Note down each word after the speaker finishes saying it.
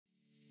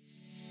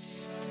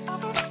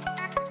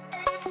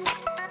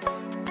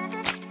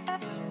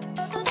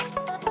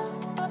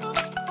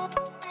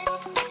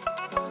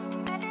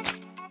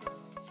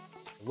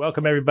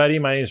Welcome, everybody.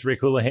 My name is Rick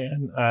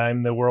Houlihan.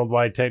 I'm the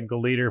worldwide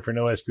technical leader for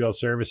NoSQL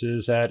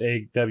services at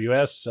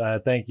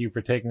AWS. Thank you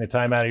for taking the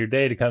time out of your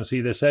day to come see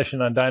this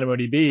session on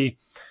DynamoDB.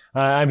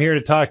 I'm here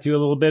to talk to you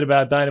a little bit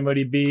about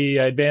DynamoDB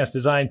advanced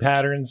design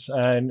patterns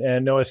and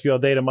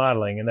NoSQL data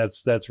modeling, and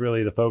that's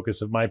really the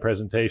focus of my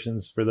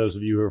presentations for those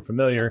of you who are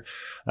familiar.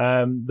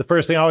 The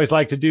first thing I always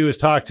like to do is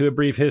talk to a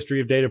brief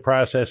history of data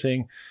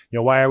processing.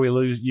 Why are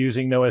we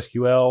using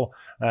NoSQL?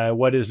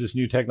 What is this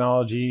new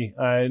technology?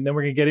 And then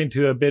we're going to get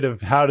into a bit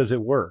of how does it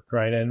work,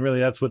 right? And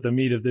really that's what the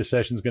meat of this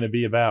session is going to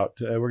be about.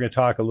 We're going to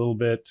talk a little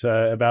bit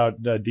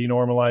about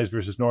denormalized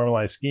versus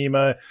normalized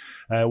schema,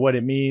 what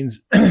it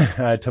means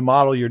to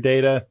model your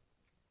data,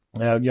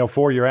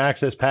 for your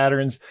access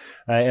patterns,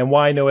 and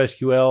why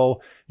NoSQL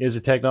is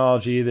a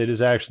technology that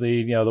is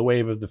actually, the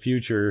wave of the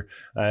future,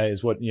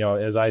 is what,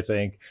 as I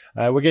think.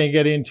 We're going to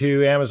get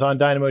into Amazon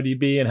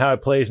DynamoDB and how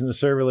it plays in the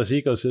serverless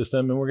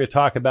ecosystem, and we're going to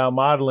talk about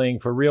modeling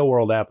for real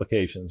world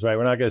applications, right?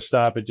 We're not going to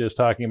stop at just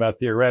talking about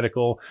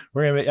theoretical.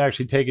 We're going to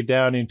actually take it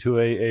down into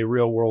a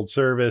real world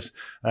service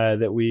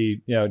that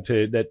we,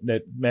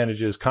 that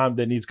manages,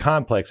 that needs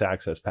complex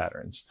access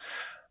patterns.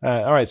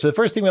 All right, so the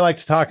first thing we like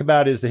to talk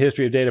about is the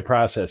history of data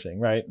processing,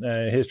 right?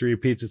 History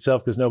repeats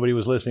itself because nobody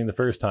was listening the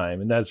first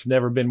time, and that's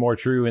never been more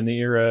true in the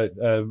era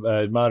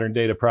of modern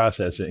data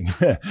processing.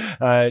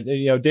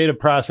 Data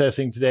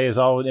processing today is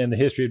all, and the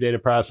history of data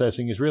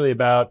processing is really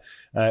about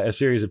a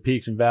series of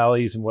peaks and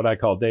valleys and what I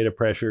call data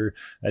pressure.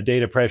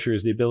 Data pressure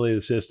is the ability of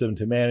the system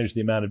to manage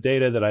the amount of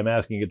data that I'm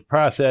asking it to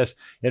process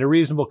at a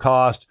reasonable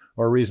cost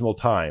or a reasonable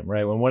time,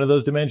 right? When one of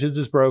those dimensions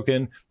is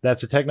broken,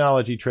 that's a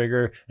technology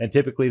trigger, and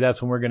typically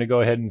that's when we're going to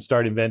go ahead and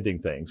start inventing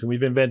things. And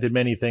we've invented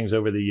many things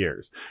over the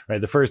years,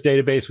 right? The first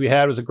database we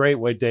had was a great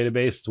weight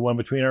database. It's the one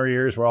between our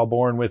ears. We're all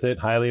born with it,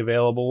 highly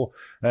available,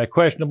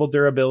 questionable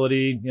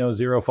durability,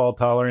 zero fault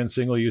tolerance,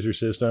 single user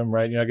system,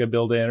 right? You're not going to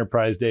build an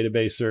enterprise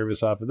database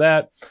service off of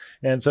that.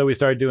 And so we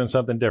started doing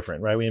something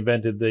different, right? We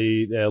invented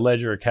the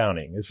ledger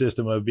accounting, a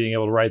system of being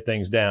able to write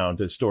things down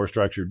to store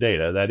structured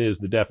data. That is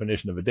the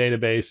definition of a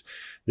database.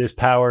 This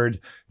powered,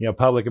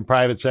 public and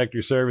private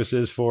sector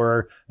services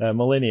for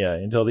millennia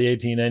until the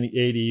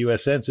 1880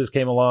 U.S. Census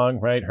came along,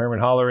 right? Herman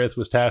Hollerith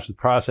was tasked with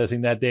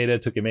processing that data.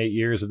 It took him 8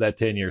 years of that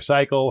 10-year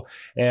cycle.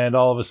 And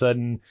all of a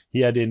sudden, he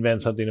had to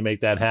invent something to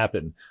make that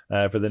happen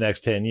for the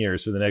next 10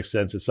 years, for the next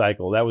census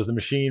cycle. That was the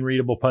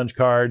machine-readable punch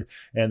card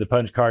and the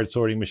punch card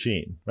sorting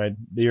machine, right?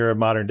 The era of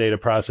modern data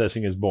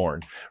processing is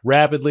born.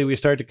 Rapidly, we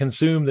start to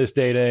consume this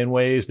data in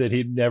ways that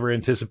he'd never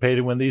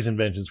anticipated when these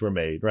inventions were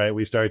made, right?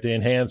 We start to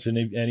enhance and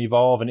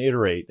evolve and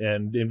iterate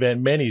and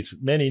invent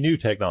many new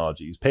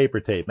technologies: paper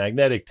tape,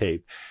 magnetic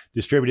tape,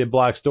 distributed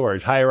block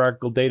storage,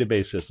 hierarchical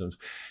database systems.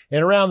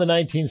 And around the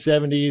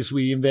 1970s,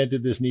 we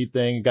invented this neat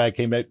thing. A guy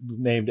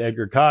named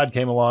Edgar Codd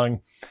came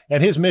along,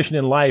 and his mission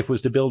in life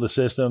was to build a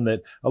system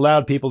that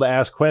allowed people to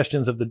ask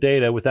questions of the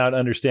data without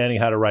understanding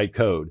how to write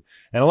code.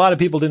 And a lot of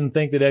people didn't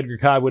think that Edgar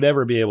Codd would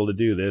ever be able to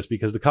do this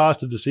because the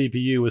cost of the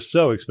CPU was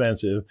so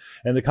expensive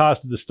and the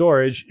cost of the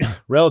storage,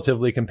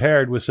 relatively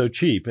compared, was so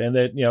cheap. And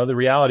that, the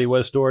reality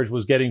was storage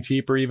was getting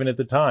cheaper even at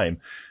the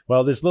time.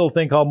 Well, this little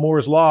thing called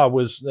Moore's Law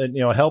was,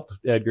 helped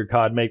Edgar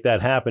Codd make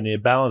that happen.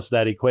 It balanced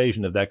that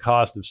equation of that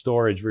cost of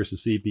storage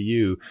versus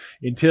CPU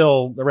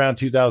until around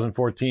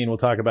 2014. We'll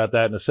talk about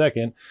that in a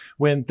second,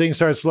 when things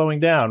started slowing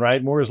down,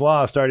 right? Moore's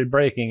Law started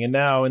breaking. And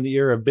now in the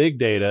era of big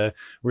data,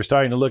 we're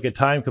starting to look at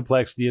time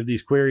complexity of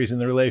these queries in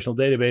the relational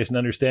database and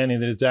understanding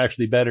that it's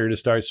actually better to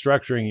start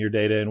structuring your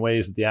data in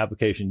ways that the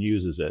application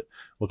uses it.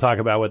 We'll talk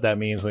about what that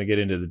means when we get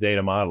into the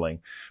data modeling.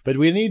 But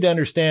we need to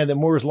understand that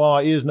Moore's Law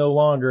is no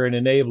longer an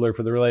enabler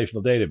for the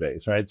relational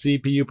database, right?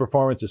 CPU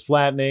performance is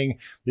flattening.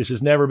 This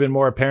has never been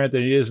more apparent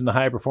than it is in the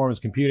high performance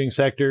computing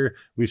sector.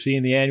 We've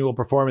seen the annual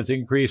performance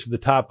increase of the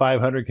top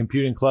 500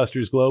 computing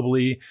clusters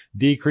globally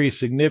decrease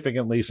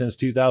significantly since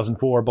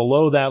 2004,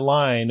 below that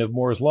line of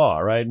Moore's Law,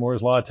 right?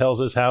 Moore's Law tells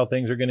us how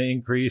things are going to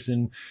increase,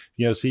 and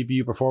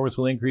CPU performance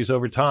will increase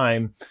over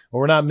time. But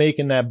we're not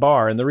making that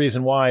bar. And the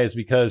reason why is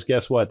because,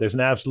 guess what? There's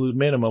an absolute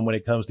minimum when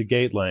it comes to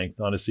gate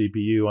length on a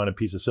CPU on a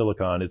piece of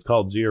silicon. It's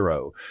called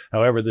 0.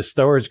 However, the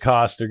storage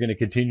costs are going to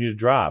continue to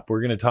drop.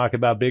 We're going to talk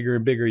about bigger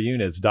and bigger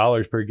units,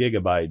 dollars per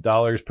gigabyte,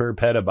 dollars per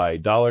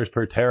petabyte, dollars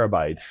per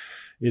terabyte.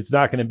 It's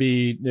not going to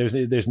be,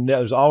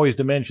 there's always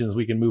dimensions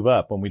we can move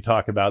up when we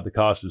talk about the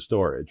cost of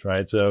storage,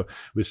 right? So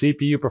with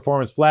CPU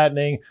performance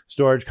flattening,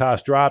 storage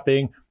cost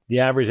dropping, the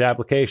average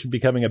application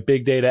becoming a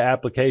big data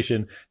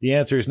application, the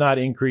answer is not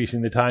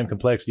increasing the time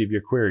complexity of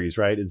your queries,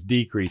 right? It's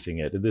decreasing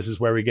it. And this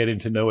is where we get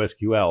into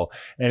NoSQL.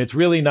 And it's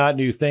really not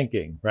new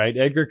thinking, right?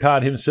 Edgar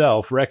Codd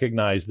himself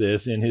recognized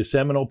this in his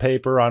seminal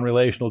paper on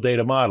relational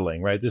data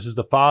modeling, right? This is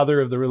the father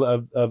of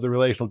the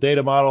relational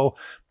data model,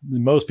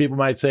 most people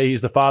might say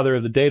he's the father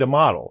of the data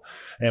model.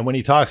 And when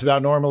he talks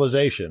about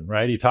normalization,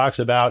 right, he talks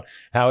about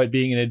how it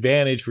being an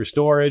advantage for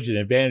storage, an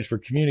advantage for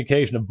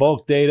communication of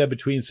bulk data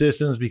between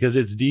systems because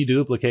it's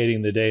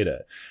deduplicating the data.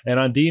 And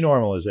on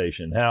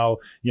denormalization, how,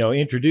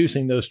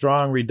 introducing those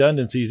strong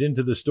redundancies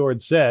into the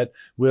stored set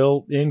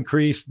will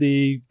increase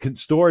the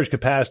storage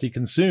capacity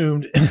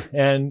consumed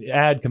and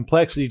add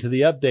complexity to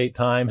the update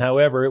time.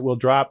 However, it will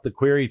drop the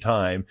query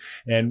time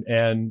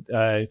and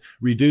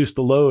reduce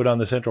the load on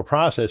the central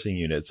processing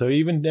unit. So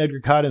even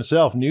Edgar Cott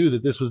himself knew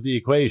that this was the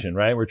equation,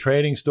 right? We're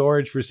trading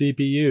storage for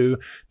CPU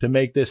to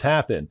make this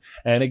happen.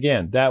 And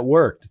again, that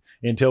worked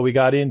until we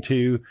got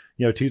into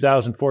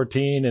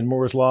 2014 and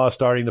Moore's law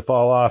starting to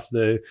fall off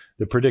the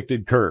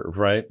predicted curve,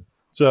 right?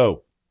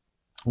 So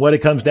what it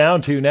comes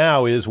down to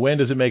now is, when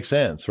does it make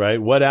sense, right?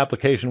 What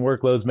application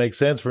workloads make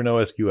sense for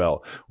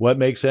NoSQL? What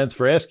makes sense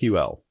for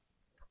SQL?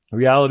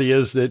 Reality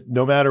is that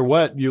no matter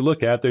what you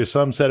look at, there's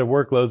some set of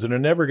workloads that are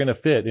never going to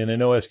fit in a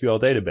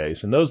NoSQL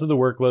database. And those are the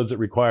workloads that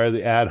require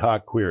the ad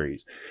hoc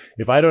queries.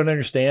 If I don't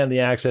understand the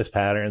access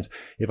patterns,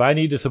 if I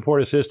need to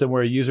support a system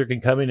where a user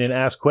can come in and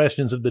ask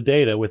questions of the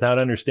data without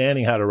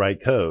understanding how to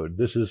write code,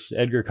 this is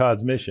Edgar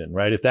Codd's mission,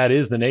 right? If that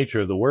is the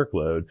nature of the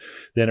workload,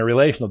 then a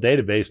relational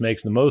database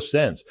makes the most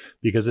sense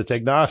because it's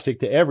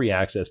agnostic to every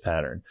access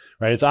pattern,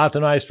 right? It's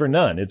optimized for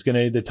none.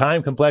 The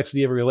time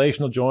complexity of a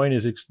relational join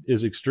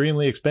is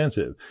extremely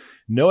expensive.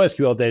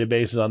 NoSQL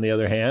databases, on the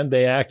other hand,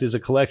 they act as a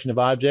collection of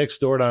objects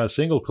stored on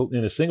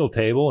in a single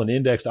table, an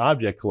indexed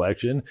object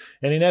collection.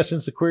 And in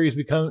essence, the queries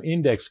become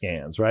index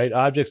scans, right?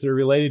 Objects that are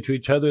related to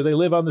each other, they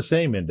live on the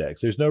same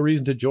index. There's no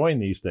reason to join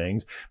these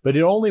things, but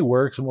it only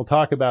works, and we'll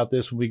talk about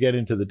this when we get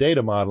into the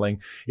data modeling.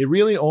 It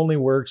really only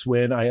works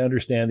when I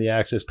understand the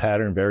access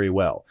pattern very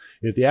well.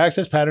 If the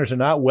access patterns are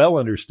not well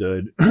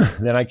understood,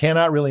 then I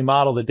cannot really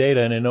model the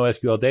data in a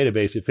NoSQL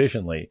database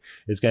efficiently.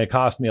 It's going to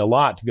cost me a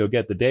lot to go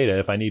get the data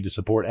if I need to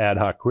support ad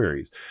hoc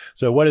queries.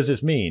 So what does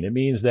this mean? It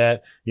means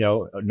that,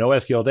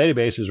 NoSQL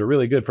databases are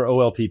really good for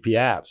OLTP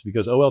apps,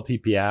 because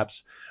OLTP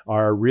apps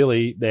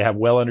they have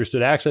well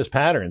understood access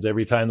patterns.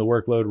 Every time the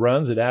workload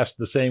runs, it asks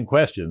the same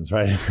questions,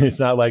 right? It's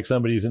not like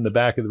somebody's in the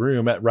back of the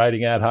room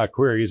writing ad hoc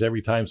queries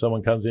every time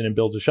someone comes in and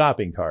builds a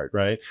shopping cart,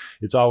 right?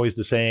 It's always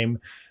the same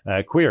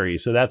query.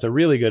 So that's a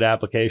really good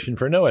application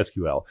for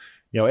NoSQL.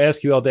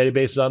 SQL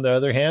databases, on the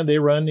other hand, they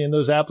run in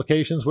those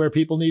applications where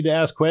people need to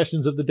ask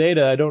questions of the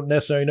data. I don't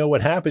necessarily know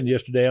what happened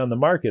yesterday on the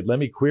market. Let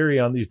me query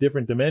on these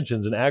different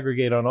dimensions and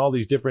aggregate on all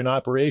these different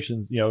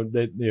operations,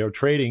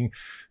 trading,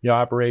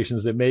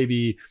 operations that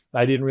maybe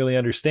I didn't really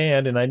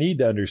understand and I need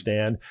to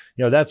understand.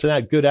 That's not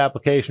a good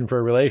application for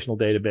a relational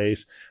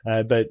database.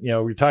 But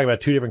we're talking about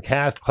two different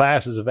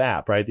classes of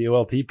app, right? The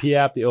OLTP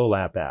app, the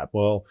OLAP app.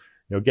 Well,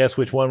 guess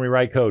which one we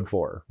write code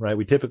for, right?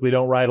 We typically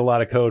don't write a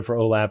lot of code for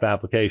OLAP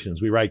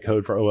applications. We write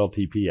code for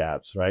OLTP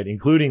apps, right?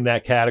 Including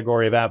that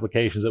category of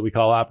applications that we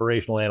call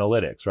operational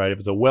analytics, right? If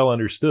it's a well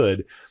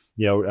understood,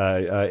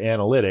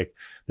 analytic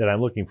that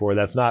I'm looking for,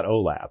 that's not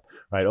OLAP,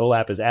 right?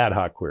 OLAP is ad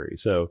hoc query.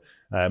 So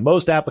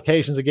most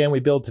applications, again, we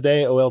build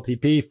today,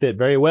 OLTP, fit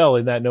very well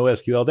in that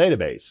NoSQL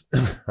database,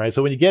 right?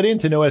 So when you get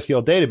into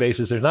NoSQL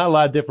databases, there's not a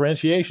lot of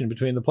differentiation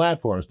between the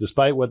platforms,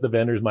 despite what the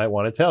vendors might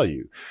want to tell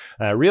you.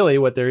 Really,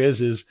 what there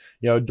is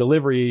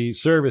delivery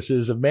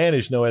services of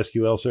managed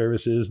NoSQL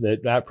services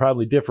that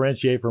probably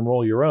differentiate from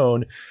roll your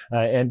own.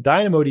 And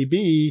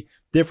DynamoDB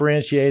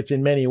differentiates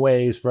in many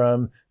ways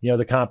from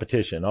the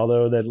competition.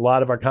 Although that a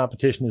lot of our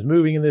competition is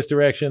moving in this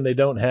direction, they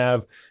don't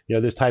have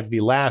this type of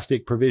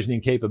elastic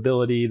provisioning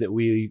capability that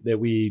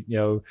we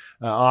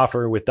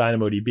offer with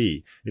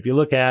DynamoDB. If you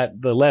look at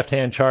the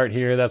left-hand chart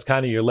here, that's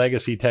kind of your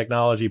legacy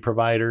technology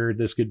provider.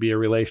 This could be a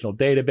relational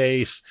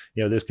database.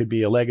 This could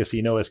be a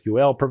legacy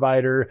NoSQL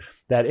provider.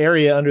 That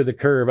area under the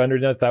curve,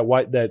 underneath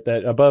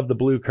that above the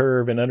blue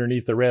curve and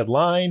underneath the red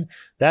line,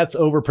 that's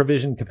over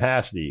provision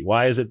capacity.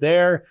 Why is it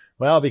there?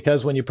 Well,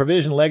 because when you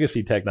provision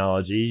legacy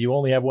technology, you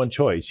only have one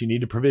choice. You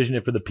need to provision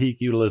it for the peak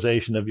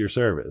utilization of your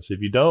service.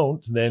 If you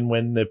don't, then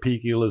when the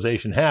peak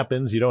utilization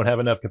happens, you don't have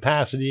enough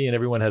capacity and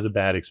everyone has a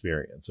bad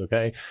experience,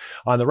 okay?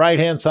 On the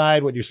right-hand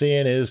side, what you're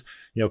seeing is,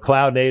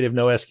 cloud native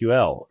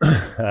NoSQL.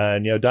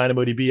 And,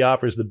 DynamoDB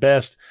offers the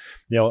best,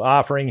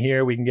 offering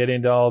here. We can get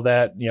into all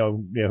that,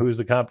 who's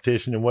the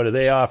competition and what do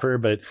they offer,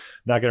 but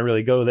I'm not going to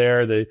really go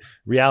there. The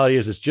reality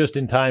is it's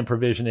just-in-time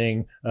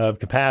provisioning of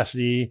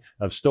capacity,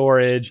 of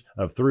storage,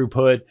 of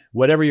throughput,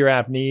 whatever your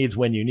app needs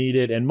when you need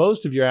it. And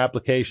most of your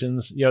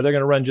applications, they're going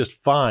to run just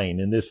fine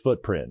in this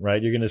footprint,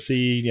 right? You're going to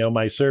see,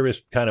 my service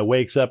kind of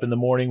wakes up in the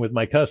morning with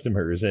my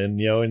customers,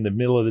 and, in the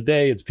middle of the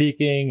day, it's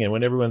peaking, and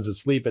when everyone's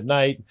asleep at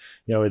night,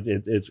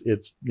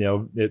 it's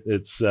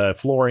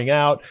flooring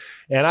out.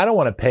 And I don't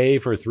want to pay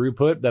for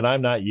throughput that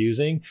I'm not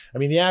using. I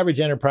mean, the average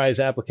enterprise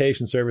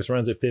application service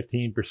runs at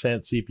 15%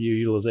 CPU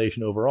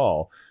utilization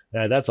overall.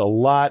 That's a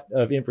lot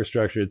of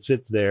infrastructure that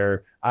sits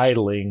there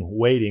idling,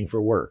 waiting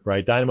for work,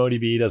 right?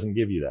 DynamoDB doesn't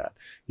give you that.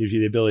 It gives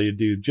you the ability to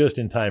do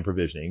just-in-time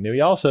provisioning. Now,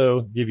 we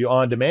also give you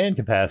on-demand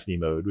capacity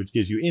mode, which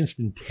gives you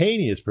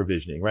instantaneous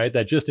provisioning, right?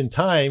 That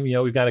just-in-time,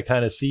 we've got to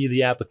kind of see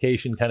the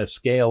application kind of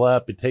scale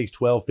up. It takes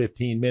 12,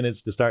 15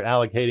 minutes to start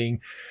allocating,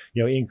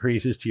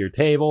 increases to your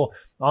table.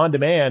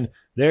 On-demand,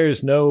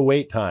 there's no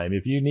wait time.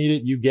 If you need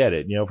it, you get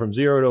it, from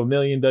 0 to a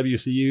million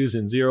WCUs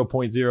in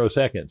 0.0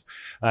 seconds.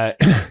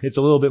 It's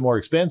a little bit more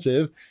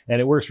expensive, and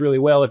it works really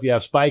well if you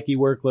have spiky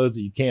workloads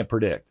that you can't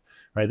predict,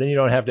 right? Then you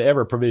don't have to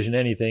ever provision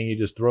anything. You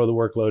just throw the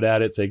workload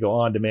at it, say go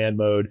on demand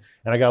mode.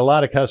 And I got a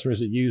lot of customers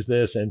that use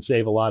this and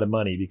save a lot of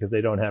money because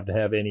they don't have to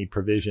have any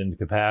provisioned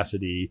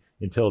capacity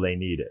until they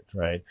need it,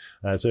 right?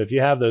 So if you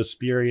have those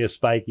spurious,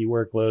 spiky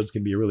workloads,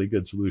 can be a really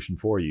good solution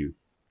for you.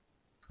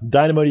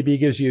 DynamoDB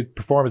gives you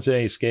performance at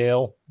any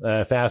scale,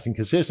 fast and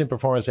consistent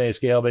performance at any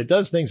scale, but it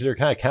does things that are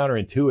kind of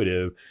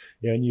counterintuitive.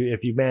 And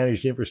if you've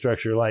managed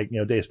infrastructure like,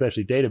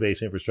 especially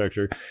database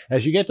infrastructure,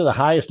 as you get to the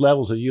highest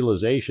levels of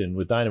utilization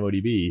with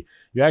DynamoDB,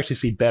 you actually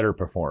see better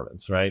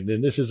performance, right?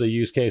 And this is a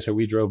use case where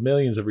we drove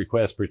millions of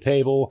requests per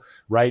table,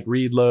 write,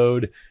 read,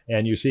 load,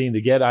 and you're seeing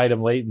the get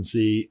item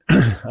latency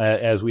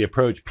as we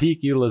approach peak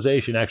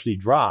utilization actually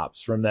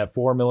drops from that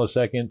 4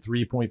 millisecond,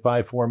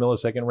 3.54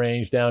 millisecond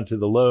range down to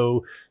the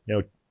low,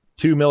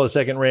 2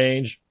 millisecond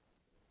range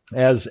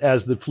as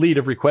the fleet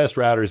of request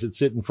routers that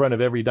sit in front of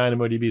every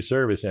DynamoDB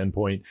service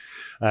endpoint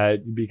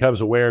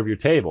becomes aware of your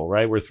table,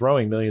 right? We're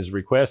throwing millions of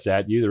requests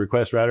at you. The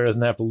request router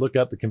doesn't have to look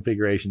up the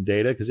configuration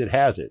data because it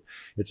has it.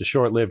 It's a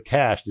short-lived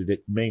cache that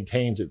it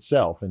maintains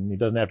itself, and it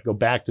doesn't have to go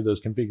back to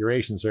those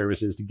configuration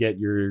services to get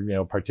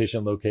your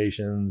partition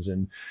locations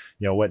and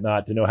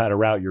whatnot to know how to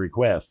route your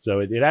requests. So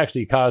it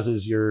actually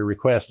causes your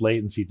request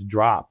latency to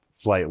drop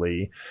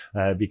slightly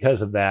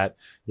because of that,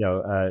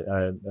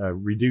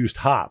 reduced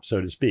hop, so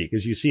to speak.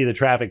 As you see the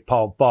traffic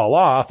fall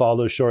off, all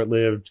those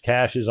short-lived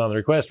caches on the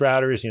request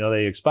routers,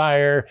 they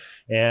expire,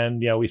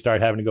 and we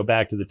start having to go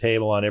back to the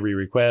table on every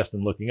request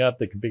and looking up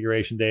the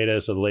configuration data,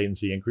 so the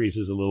latency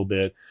increases a little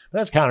bit. But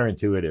that's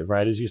counterintuitive,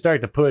 right? As you start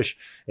to push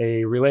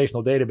a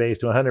relational database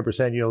to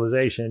 100%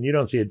 utilization, you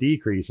don't see a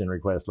decrease in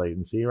request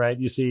latency, right?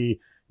 You see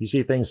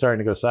things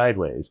starting to go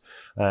sideways.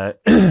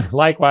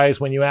 Likewise,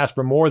 when you ask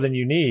for more than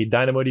you need,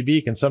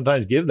 DynamoDB can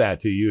sometimes give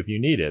that to you if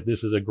you need it.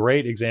 This is a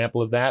great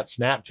example of that.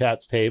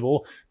 Snapchat's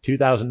table,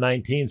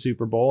 2019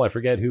 Super Bowl. I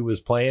forget who was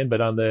playing,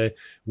 but on the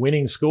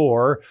winning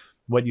score,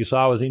 what you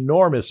saw was an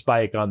enormous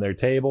spike on their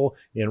table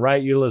in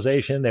write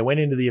utilization. They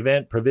went into the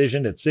event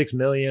provisioned at 6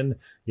 million,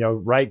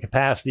 write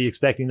capacity,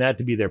 expecting that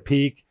to be their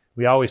peak.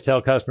 We always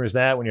tell customers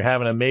that when you're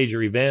having a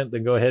major event,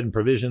 then go ahead and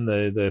provision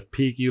the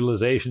peak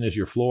utilization as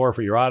your floor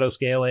for your auto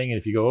scaling. And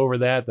if you go over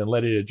that, then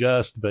let it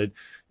adjust. But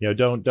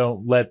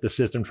don't let the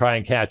system try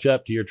and catch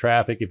up to your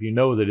traffic if you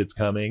know that it's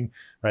coming.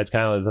 Right? It's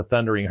kind of the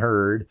thundering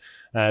herd.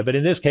 But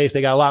in this case, they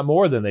got a lot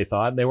more than they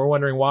thought, and they were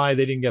wondering why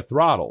they didn't get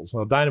throttles.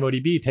 Well,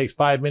 DynamoDB takes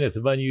 5 minutes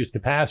of unused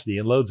capacity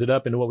and loads it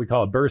up into what we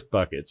call a burst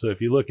bucket. So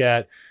if you look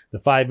at the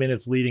 5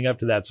 minutes leading up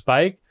to that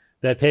spike,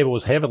 that table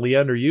was heavily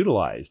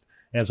underutilized.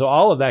 And so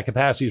all of that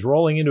capacity is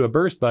rolling into a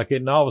burst bucket,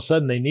 and all of a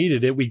sudden they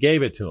needed it. We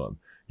gave it to them.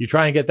 You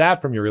try and get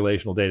that from your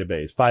relational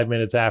database 5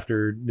 minutes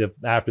after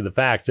the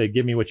fact. Say,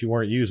 give me what you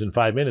weren't using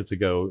 5 minutes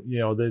ago.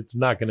 It's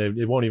not going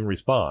to, it won't even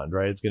respond,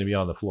 right? It's going to be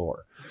on the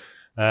floor.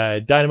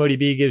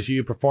 DynamoDB gives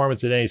you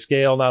performance at any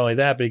scale. Not only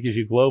that, but it gives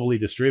you globally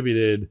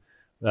distributed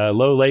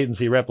low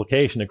latency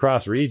replication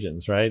across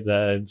regions, right?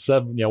 1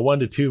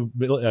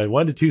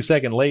 to 2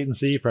 second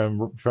latency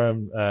from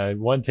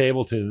one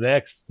table to the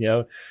next,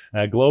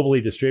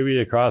 globally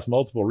distributed across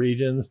multiple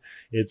regions.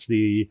 It's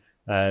the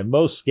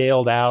most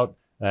scaled out,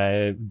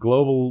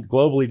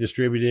 globally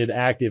distributed,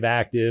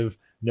 active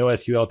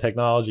NoSQL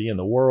technology in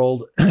the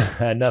world.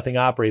 Nothing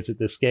operates at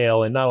this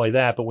scale. And not only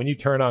that, but when you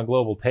turn on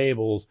global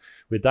tables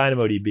with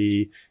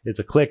DynamoDB, it's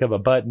a click of a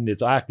button.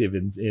 It's active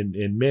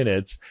in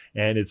minutes,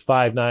 and it's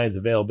 5 nines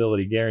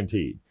availability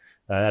guaranteed.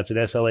 That's an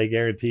SLA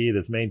guarantee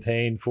that's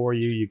maintained for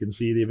you. You can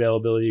see the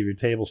availability of your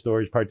table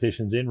storage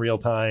partitions in real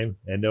time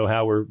and know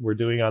how we're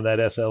doing on that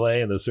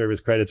SLA, and those service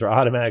credits are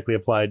automatically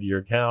applied to your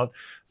account.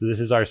 So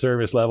this is our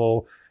service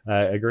level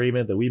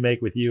agreement that we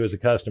make with you as a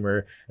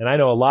customer. And I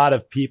know a lot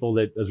of people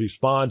that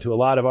respond to a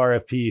lot of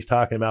RFPs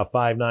talking about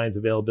 5 nines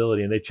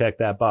availability, and they check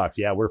that box.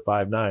 Yeah, we're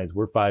 5 nines.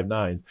 We're 5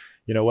 nines.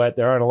 You know what?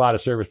 There aren't a lot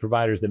of service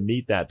providers that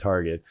meet that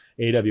target.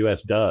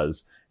 AWS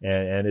does,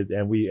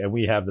 and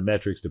we have the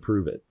metrics to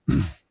prove it.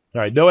 All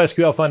right,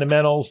 NoSQL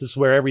fundamentals. This is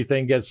where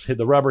everything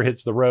the rubber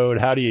hits the road.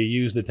 How do you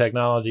use the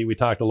technology? We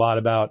talked a lot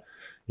about,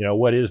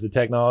 what is the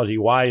technology?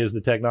 Why is the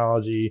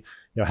technology?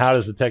 How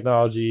does the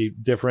technology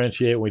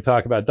differentiate? When we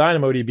talk about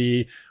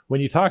DynamoDB,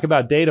 when you talk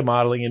about data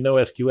modeling in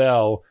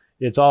NoSQL,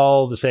 it's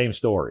all the same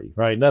story,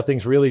 right?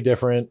 Nothing's really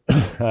different.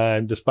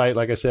 Despite,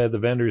 like I said, the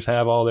vendors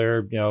have all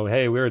their,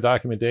 hey, we're a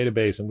document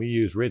database and we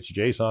use rich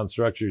JSON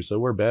structures, so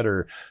we're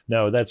better.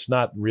 No, that's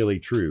not really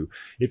true.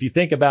 If you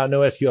think about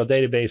NoSQL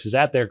databases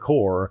at their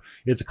core,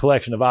 it's a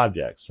collection of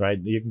objects, right?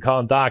 You can call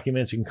them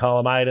documents, you can call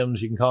them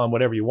items, you can call them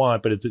whatever you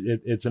want, but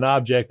it's an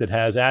object that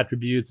has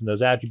attributes, and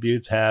those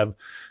attributes have,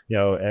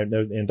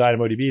 in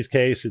DynamoDB's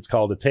case, it's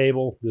called a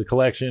table. The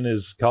collection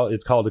it's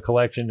called a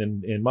collection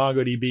in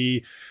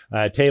MongoDB.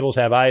 Tables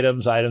have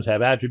items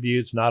have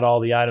attributes. Not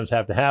all the items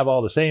have to have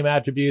all the same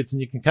attributes.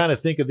 And you can kind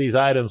of think of these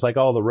items like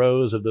all the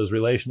rows of those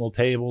relational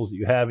tables that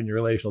you have in your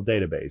relational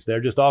database. They're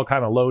just all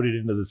kind of loaded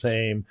into the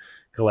same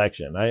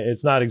collection.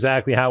 It's not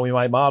exactly how we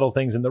might model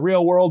things in the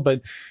real world,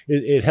 but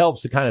it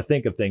helps to kind of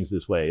think of things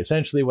this way.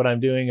 Essentially, what I'm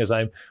doing is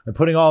I'm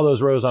putting all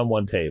those rows on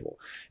one table.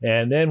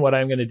 And then what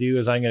I'm going to do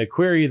is I'm going to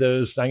query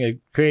those. I'm going to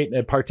create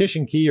a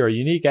partition key or a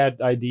unique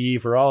ID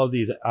for all of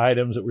these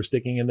items that we're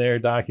sticking in there,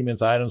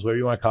 documents, items, whatever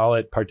you want to call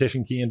it,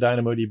 partition key in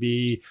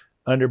DynamoDB,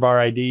 underbar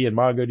ID in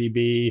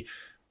MongoDB,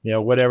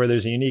 whatever.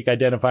 There's a unique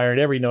identifier in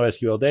every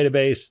NoSQL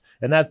database,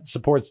 and that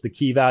supports the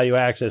key value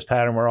access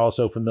pattern we're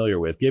also familiar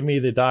with. Give me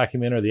the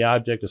document or the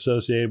object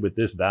associated with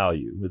this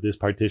value, with this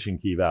partition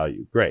key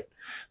value. Great.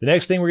 The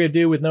next thing we're going to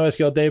do with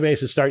NoSQL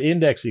database is start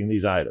indexing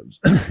these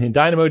items. In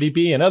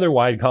DynamoDB and other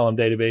wide column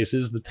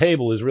databases, the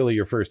table is really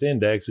your first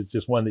index. It's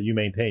just one that you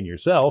maintain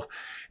yourself.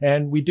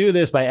 And we do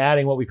this by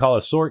adding what we call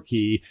a sort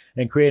key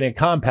and creating a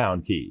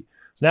compound key.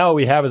 So now what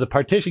we have is a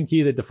partition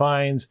key that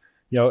defines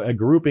a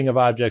grouping of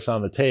objects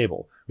on the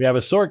table. We have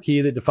a sort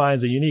key that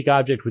defines a unique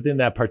object within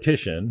that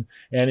partition.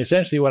 And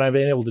essentially what I've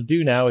been able to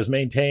do now is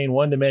maintain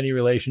one-to-many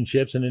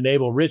relationships and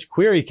enable rich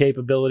query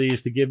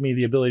capabilities to give me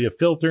the ability to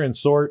filter and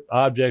sort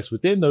objects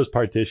within those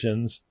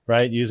partitions,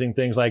 right? Using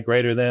things like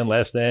greater than,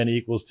 less than,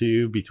 equals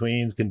to,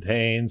 betweens,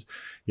 contains,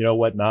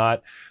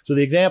 whatnot. So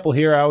the example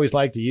here I always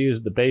like to use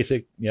at the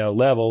basic,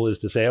 level is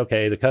to say,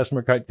 okay, the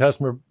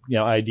customer,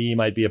 ID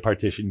might be a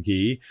partition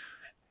key.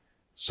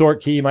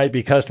 Sort key might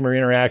be customer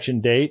interaction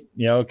date,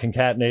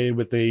 concatenated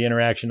with the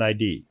interaction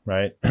ID,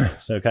 right?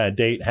 So kind of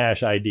date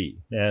hash ID.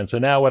 And so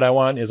now what I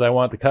want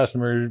the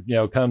customer,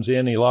 comes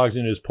in, he logs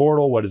into his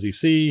portal. What does he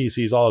see? He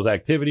sees all his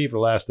activity for the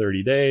last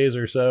 30 days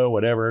or so,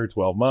 whatever,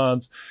 12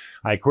 months.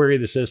 I query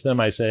the system.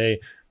 I say,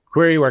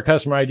 query where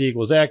customer ID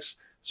equals X.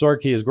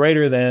 Sort key is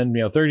greater than,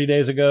 30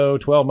 days ago,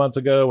 12 months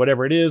ago,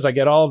 whatever it is. I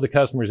get all of the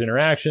customer's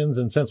interactions.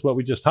 And since what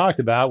we just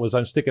talked about was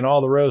I'm sticking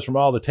all the rows from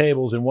all the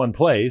tables in one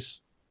place,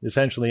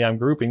 essentially, I'm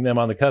grouping them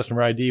on the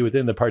customer ID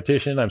within the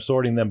partition. I'm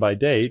sorting them by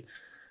date.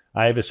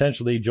 I've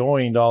essentially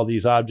joined all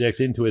these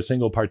objects into a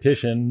single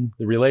partition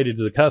related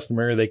to the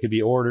customer. They could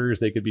be orders,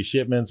 they could be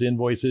shipments,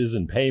 invoices,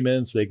 and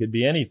payments. They could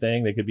be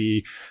anything. They could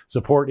be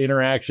support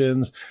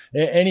interactions.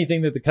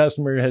 Anything that the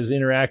customer has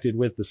interacted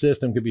with the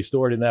system could be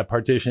stored in that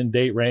partition,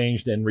 date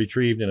ranged, and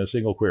retrieved in a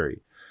single query.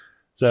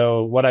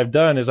 So what I've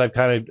done is I've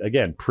kind of,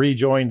 again,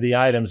 pre-joined the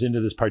items into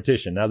this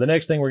partition. Now, the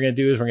next thing we're going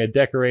to do is we're going to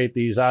decorate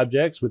these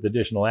objects with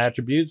additional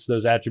attributes.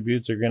 Those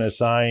attributes are going to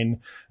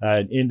assign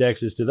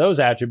indexes to those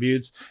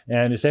attributes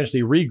and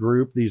essentially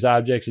regroup these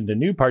objects into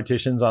new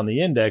partitions on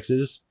the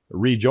indexes,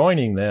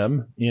 rejoining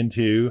them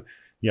into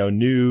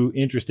new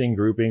interesting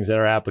groupings that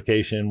our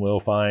application will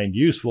find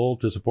useful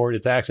to support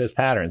its access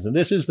patterns. And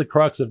this is the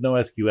crux of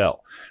NoSQL,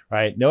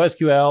 right?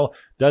 NoSQL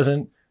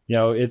doesn't,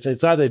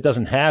 it's not that it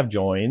doesn't have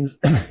joins.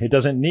 It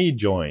doesn't need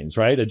joins,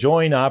 right? A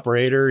join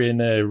operator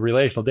in a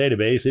relational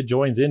database, it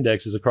joins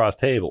indexes across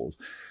tables.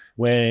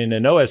 When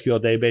a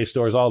NoSQL database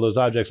stores all those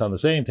objects on the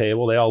same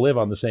table, they all live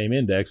on the same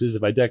indexes.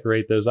 If I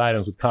decorate those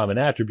items with common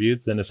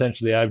attributes, then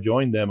essentially I've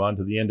joined them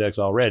onto the index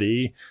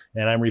already,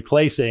 and I'm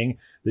replacing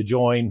the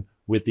join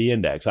with the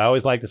index. I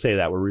always like to say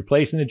that we're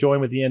replacing the join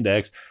with the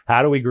index.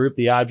 How do we group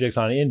the objects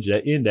on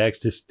index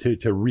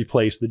to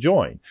replace the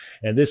join?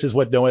 And this is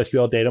what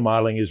NoSQL data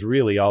modeling is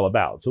really all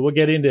about. So we'll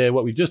get into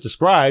what we just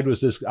described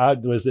was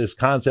this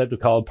concept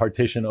called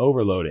partition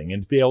overloading.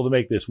 And to be able to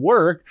make this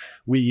work,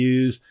 we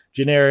use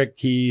generic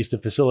keys to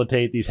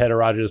facilitate these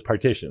heterogeneous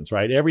partitions,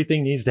 right?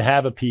 Everything needs to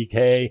have a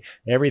PK.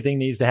 Everything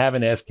needs to have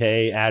an SK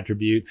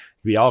attribute.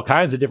 It could be all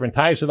kinds of different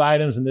types of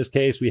items. In this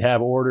case, we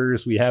have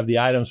orders. We have the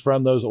items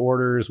from those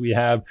orders. We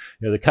have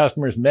the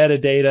customer's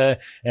metadata.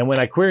 And when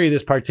I query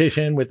this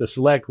partition with the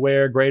select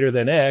where greater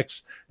than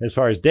X, as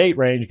far as date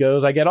range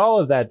goes, I get all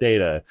of that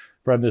data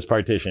from this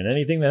partition.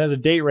 Anything that has a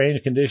date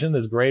range condition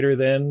that's greater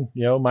than,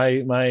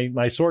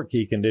 my sort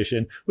key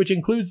condition, which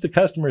includes the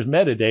customer's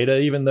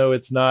metadata, even though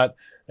it's not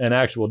an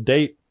actual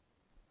date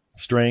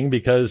string,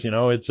 because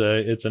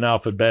it's an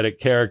alphabetic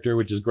character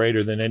which is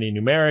greater than any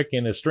numeric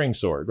in a string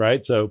sort,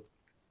 right? So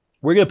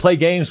we're going to play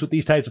games with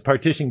these types of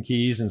partition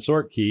keys and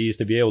sort keys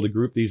to be able to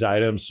group these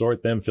items,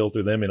 sort them,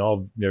 filter them in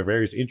all their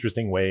various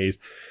interesting ways,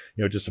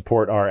 to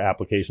support our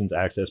application's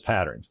access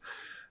patterns.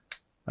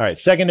 All right,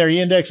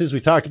 secondary indexes. We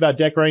talked about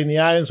decorating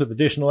the items with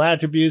additional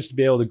attributes to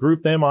be able to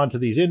group them onto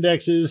these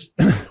indexes.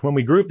 when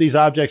we group these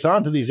objects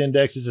onto these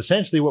indexes,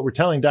 essentially what we're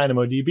telling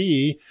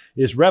DynamoDB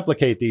is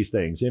replicate these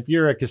things. If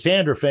you're a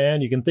Cassandra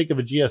fan, you can think of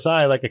a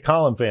GSI like a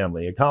column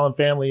family. A column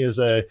family is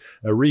a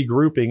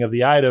regrouping of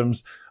the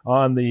items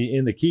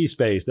in the key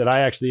space that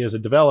I actually, as a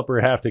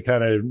developer, have to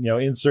kind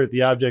of, insert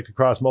the object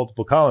across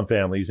multiple column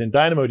families. In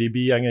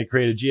DynamoDB, I'm going to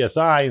create a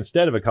GSI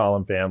instead of a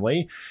column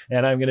family,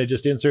 and I'm going to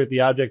just insert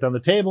the object on the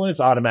table, and it's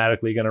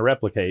automatically going to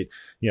replicate,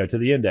 to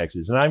the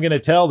indexes. And I'm going to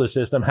tell the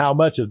system how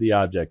much of the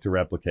object to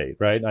replicate,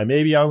 right? I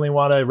maybe only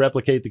want to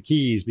replicate the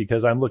keys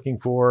because I'm looking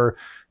for,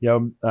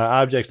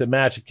 objects that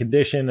match a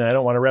condition, and I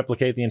don't want to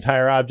replicate the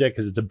entire object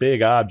because it's a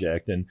big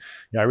object, and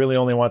I really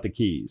only want the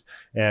keys.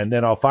 And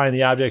then I'll find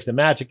the objects that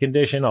match a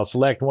condition. I'll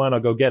select one. I'll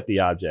go get the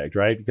object,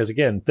 right? Because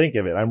again, think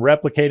of it. I'm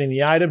replicating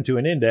the item to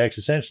an index.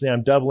 Essentially,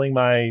 I'm doubling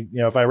my,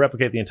 if I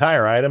replicate the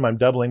entire item, I'm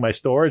doubling my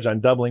storage. I'm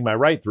doubling my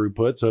write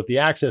throughput. So if the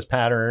access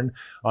pattern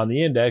on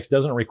the index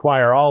doesn't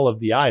require all of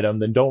the item,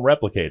 then don't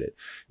replicate it.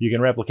 You can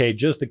replicate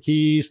just the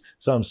keys,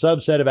 some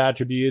subset of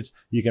attributes.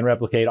 You can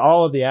replicate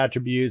all of the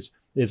attributes.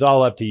 It's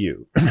all up to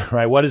you,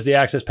 right? What is the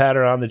access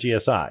pattern on the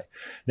GSI?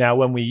 Now,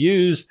 when we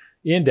use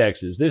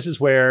indexes, this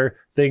is where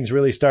things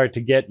really start to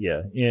get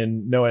you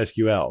in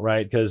NoSQL,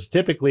 right? Because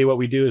typically what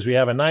we do is we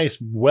have a nice,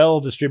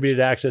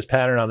 well-distributed access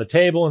pattern on the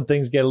table, and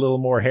things get a little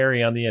more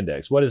hairy on the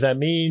index. What does that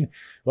mean?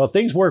 Well,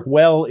 things work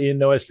well in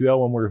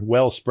NoSQL when we're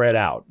well spread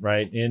out,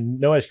 right? In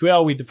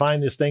NoSQL, we define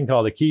this thing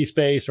called a key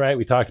space, right?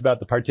 We talked about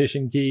the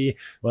partition key.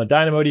 Well, in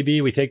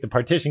DynamoDB, we take the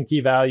partition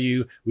key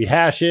value, we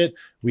hash it,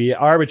 we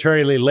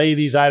arbitrarily lay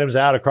these items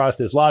out across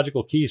this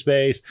logical key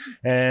space.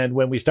 And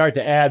when we start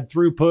to add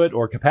throughput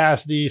or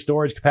capacity,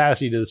 storage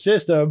capacity to the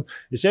system,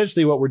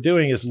 essentially what we're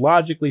doing is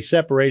logically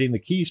separating the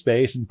key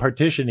space and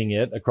partitioning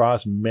it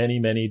across many,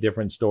 many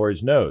different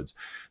storage nodes.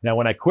 Now,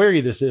 when I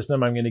query the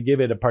system, I'm going to give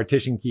it a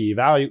partition key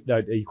value,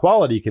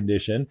 equality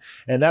condition,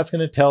 and that's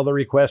going to tell the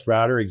request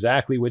router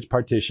exactly which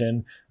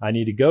partition I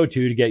need to go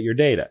to get your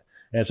data.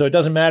 And so it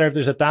doesn't matter if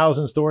there's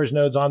 1,000 storage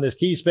nodes on this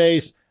key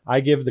space. I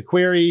give the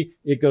query,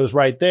 it goes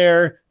right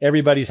there.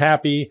 Everybody's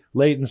happy.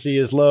 Latency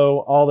is low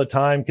all the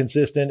time,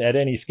 consistent at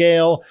any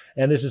scale.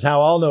 And this is how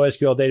all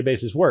NoSQL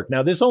databases work.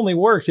 Now, this only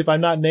works if I'm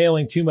not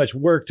nailing too much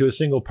work to a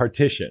single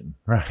partition,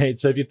 right?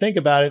 So if you think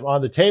about it,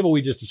 on the table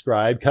we just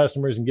described,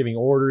 customers and giving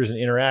orders and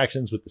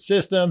interactions with the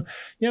system,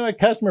 a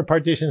customer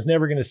partition is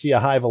never going to see a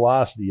high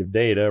velocity of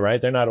data,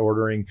 right? They're not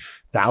ordering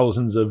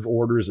thousands of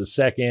orders a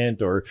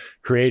second or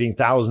creating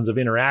thousands of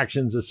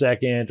interactions a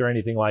second or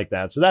anything like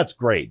that. So that's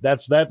great. That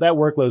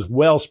workload is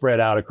well spread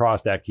out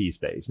across that key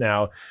space.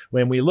 Now,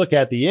 when we look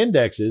at the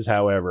indexes,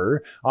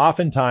 however,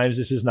 oftentimes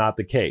this is not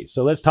the case.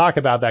 So let's talk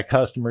about that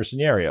customer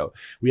scenario.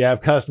 We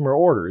have customer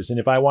orders. And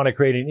if I want to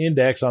create an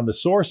index on the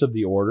source of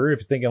the order, if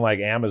you're thinking like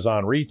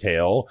Amazon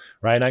retail,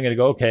 right, I'm going to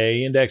go,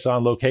 okay, index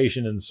on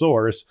location and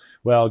source.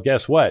 Well,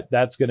 guess what?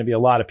 That's going to be a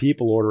lot of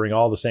people ordering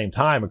all the same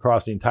time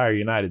across the entire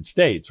United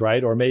States,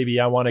 right? Or maybe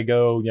I want to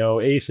go,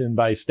 ASIN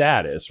by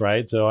status,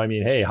 right? So, I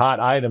mean, hey, hot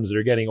items that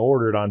are getting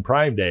ordered on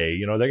Prime Day,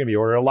 they're going to be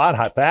ordered a lot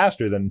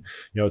faster than,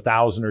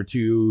 1,000 or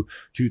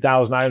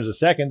 2,000 items a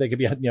second. They could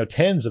be,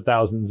 tens of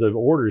thousands of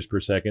orders per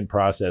second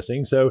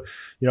processing. So,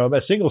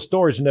 a single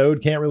storage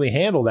node can't really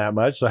handle that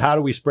much. So how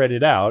do we spread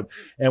it out?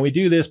 And we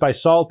do this by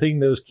salting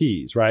those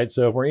keys, right?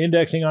 So if we're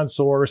indexing on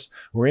source,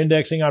 we're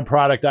indexing on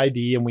product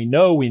ID, and we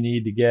know we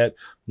need to get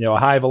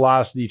high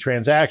velocity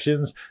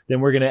transactions,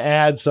 then we're going to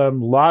add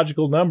some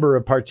logical number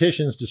of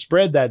partitions to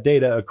spread that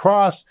data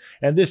across.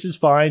 And this is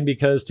fine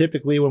because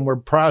typically when we're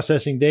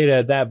processing data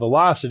at that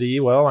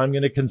velocity, well, I'm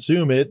going to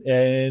consume it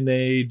in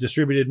a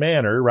distributed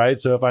manner, right?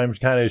 So if I'm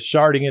kind of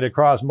sharding it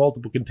across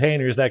multiple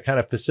containers, that kind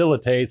of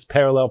facilitates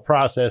parallel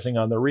processing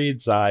on the read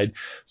side.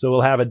 So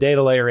we'll have a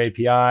data layer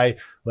API.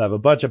 We'll have a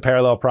bunch of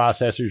parallel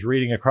processors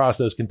reading across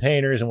those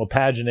containers, and we'll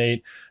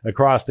paginate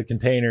across the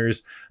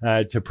containers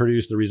to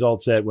produce the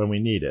result set when we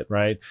need it,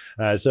 right?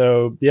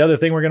 So the other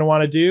thing we're going to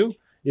want to do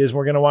is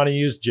we're going to want to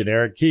use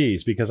generic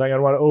keys because I'm going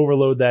to want to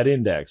overload that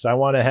index. I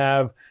want to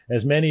have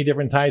as many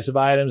different types of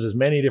items, as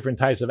many different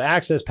types of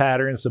access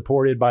patterns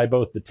supported by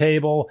both the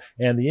table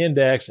and the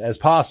index as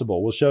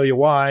possible. We'll show you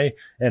why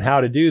and how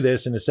to do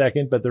this in a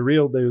second, but the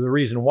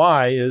reason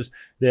why is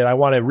that I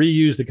want to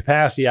reuse the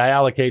capacity I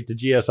allocate to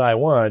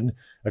GSI1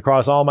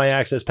 across all my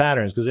access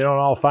patterns because they don't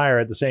all fire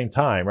at the same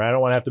time, right? I don't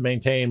want to have to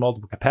maintain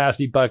multiple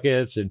capacity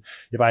buckets. And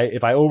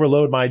if I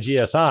overload my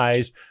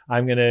GSIs,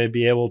 I'm going to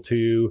be able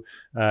to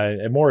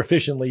more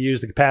efficiently use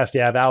the capacity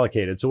I've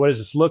allocated. So what does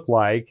this look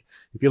like?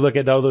 If you look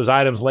at all those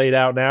items laid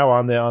out now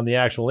on the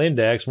actual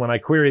index, when I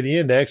query the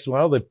index,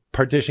 well, the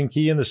partition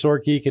key and the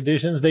sort key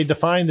conditions, they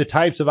define the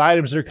types of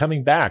items that are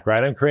coming back,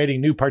 right? I'm creating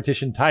new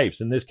partition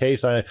types. In this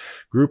case, a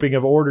grouping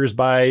of orders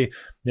by,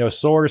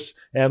 source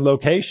and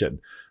location.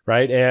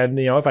 right? And,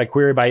 if I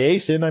query by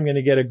ASIN, I'm going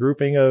to get a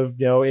grouping of,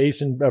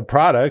 ASIN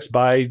products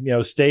by,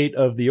 state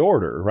of the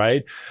order,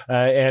 right?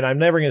 And I'm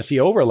never going to see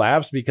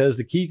overlaps because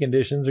the key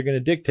conditions are going to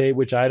dictate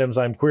which items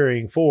I'm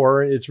querying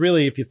for. It's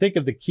really, if you think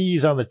of the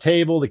keys on the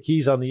table, the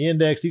keys on the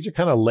index, these are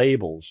kind of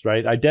labels,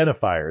 right?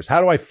 Identifiers.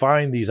 How do I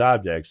find these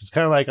objects? It's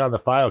kind of like on the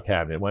file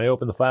cabinet. When I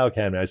open the file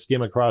cabinet, I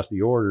skim across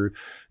the order,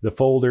 the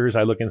folders,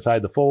 I look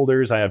inside the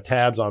folders, I have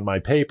tabs on my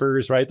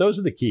papers, right? Those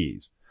are the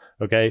keys.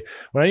 Okay.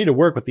 When I need to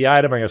work with the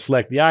item, I'm going to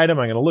select the item.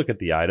 I'm going to look at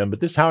the item,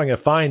 but this is how I'm going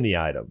to find the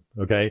item.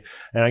 Okay.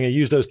 And I'm going to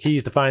use those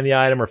keys to find the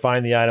item or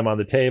find the item on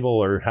the table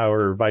or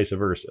however, vice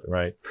versa.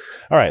 Right.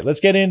 All right.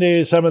 Let's get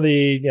into some of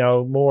the,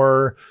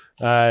 more,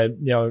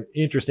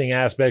 interesting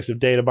aspects of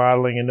data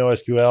modeling in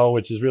NoSQL,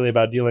 which is really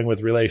about dealing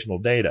with relational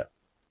data.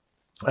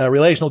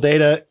 Relational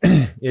data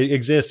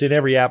exists in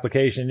every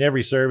application, in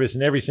every service,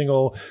 in every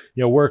single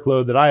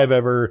workload that I have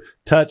ever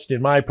touched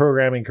in my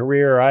programming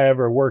career, or I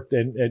ever worked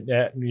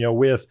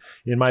with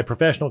in my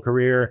professional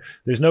career.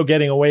 There's no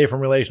getting away from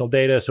relational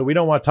data, so we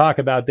don't want to talk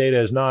about data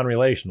as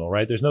non-relational,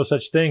 right? There's no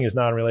such thing as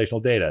non-relational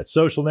data.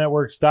 Social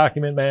networks,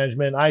 document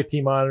management,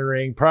 IT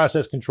monitoring,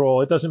 process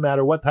control. It doesn't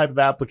matter what type of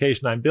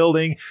application I'm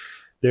building.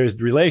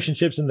 There's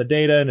relationships in the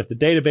data, and if the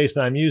database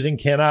that I'm using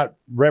cannot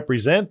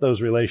represent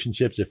those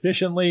relationships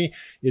efficiently,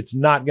 it's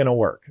not going to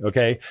work.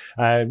 Okay,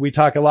 we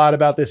talk a lot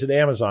about this at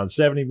Amazon.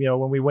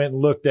 When we went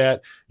and looked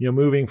at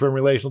moving from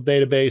relational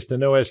database to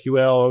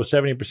NoSQL,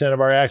 70%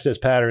 of our access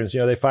patterns,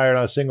 they fired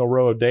on a single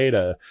row of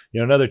data.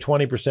 Another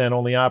 20%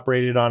 only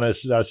operated on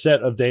a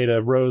set of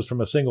data rows from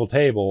a single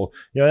table.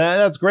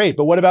 That's great,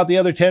 but what about the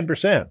other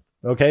 10%?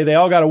 Okay, they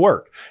all got to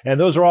work. And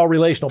those are all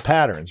relational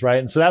patterns, right?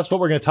 And so that's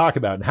what we're going to talk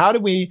about. And how do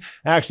we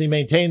actually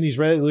maintain these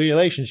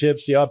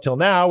relationships? Up till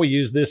now, we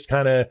use this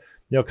kind of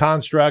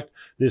construct,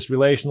 this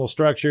relational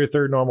structure,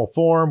 third normal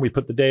form. We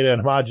put the data in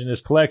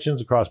homogeneous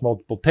collections across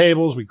multiple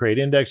tables. We create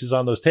indexes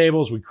on those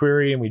tables. We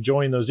query and we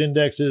join those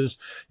indexes,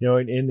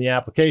 in the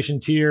application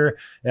tier,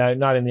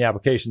 not in the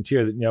application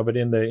tier, but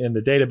in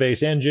the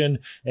database engine.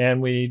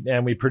 And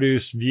we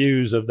produce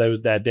views of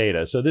that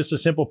data. So this is a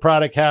simple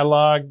product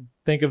catalog.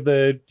 Think of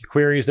the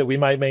queries that we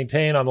might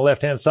maintain on the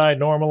left-hand side,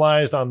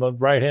 normalized. On the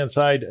right-hand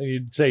side,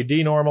 you'd say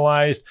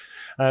denormalized.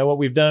 What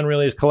we've done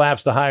really is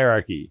collapse the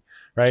hierarchy.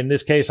 Right. In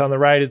this case, on the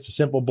right, it's a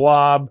simple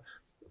blob,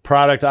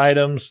 product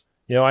items.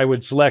 I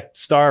would select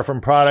star from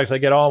products. I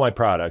get all my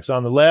products.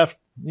 On the left,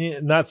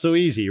 not so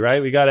easy,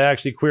 right? We got to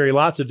actually query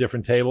lots of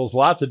different tables,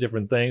 lots of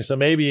different things. So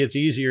maybe it's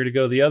easier to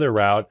go the other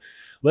route.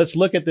 Let's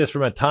look at this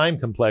from a time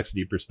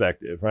complexity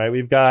perspective, right?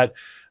 We've got,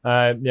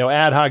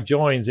 ad hoc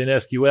joins in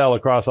SQL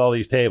across all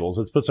these tables.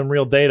 Let's put some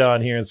real data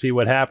on here and see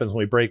what happens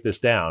when we break this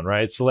down,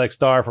 right? Select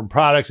star from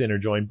products,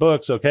 interjoin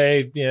books.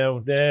 Okay.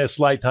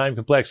 Slight time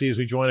complexity as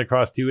we join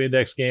across two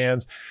index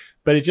scans,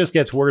 but it just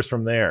gets worse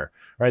from there,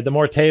 right? The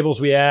more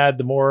tables we add,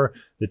 the more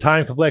the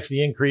time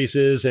complexity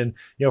increases. And,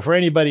 for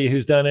anybody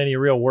who's done any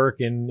real work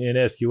in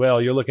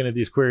SQL, you're looking at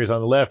these queries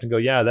on the left and go,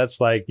 yeah,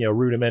 that's like,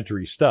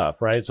 rudimentary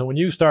stuff, right? So when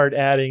you start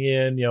adding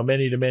in,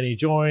 many-to-many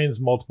joins,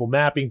 multiple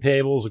mapping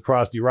tables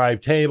across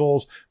derived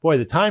tables, boy,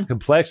 the time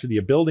complexity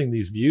of building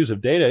these views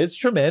of data, it's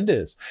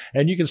tremendous.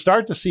 And you can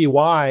start to see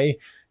why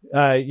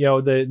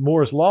the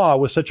Moore's Law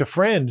was such a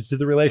friend to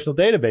the relational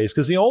database,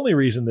 because the only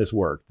reason this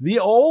worked, the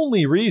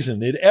only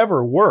reason it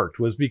ever worked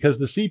was because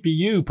the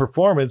CPU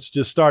performance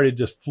just started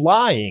just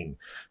flying,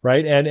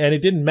 right? And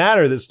it didn't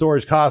matter that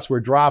storage costs were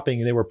dropping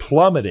and they were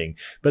plummeting,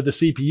 but the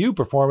CPU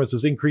performance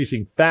was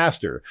increasing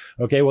faster.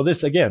 Okay, well,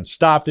 this again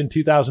stopped in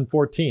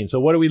 2014. So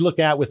what do we look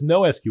at with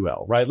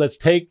NoSQL, right? Let's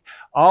take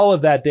all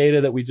of that data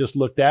that we just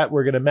looked at.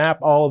 We're going to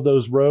map all of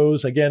those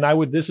rows. Again,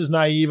 this is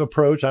naive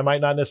approach. I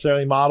might not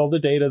necessarily model the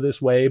data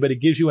this way, but it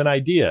gives you an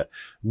idea.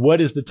 What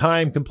is the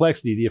time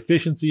complexity, the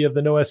efficiency of the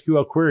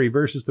NoSQL query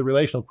versus the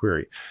relational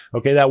query?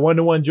 Okay, that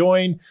one-to-one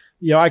join,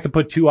 I could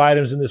put two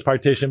items in this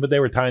partition, but they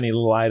were tiny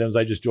little items.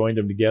 I just joined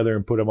them together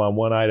and put them on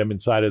one item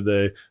inside of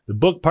the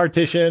book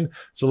partition.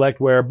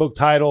 Select where book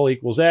title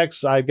equals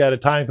X. I've got a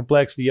time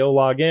complexity O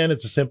log N.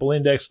 It's a simple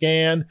index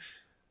scan.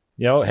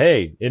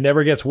 Hey, it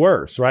never gets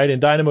worse, right? In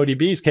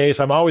DynamoDB's case,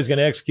 I'm always going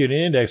to execute an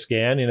index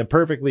scan in a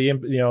perfectly,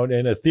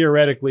 in a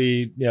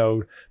theoretically,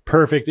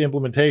 perfect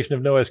implementation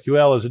of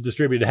NoSQL as a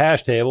distributed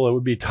hash table. It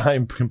would be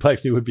time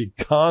complexity would be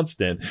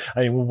constant.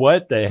 I mean,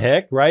 what the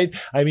heck, right?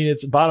 I mean,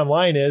 it's bottom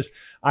line is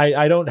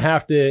I don't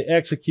have to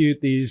execute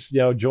these,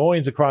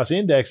 joins across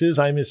indexes.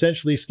 I'm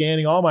essentially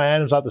scanning all my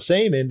items off the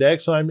same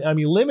index. So I'm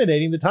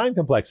eliminating the time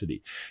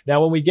complexity.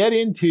 Now, when we get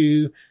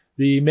into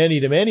the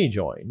many-to-many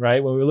join,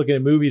 right? When we're looking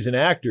at movies and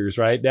actors,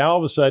 right? Now, all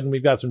of a sudden,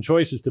 we've got some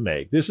choices to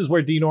make. This is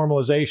where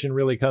denormalization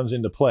really comes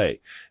into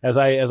play. As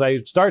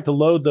I start to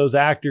load those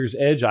actors'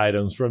 edge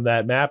items from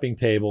that mapping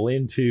table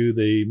into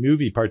the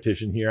movie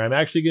partition here, I'm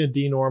actually going to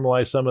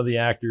denormalize some of the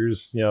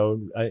actors',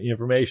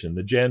 information,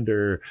 the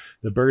gender,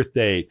 the birth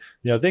date,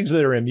 things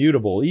that are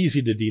immutable,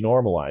 easy to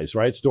denormalize,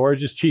 right?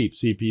 Storage is cheap,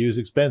 CPU is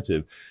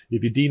expensive.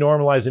 If you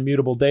denormalize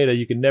immutable data,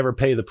 you can never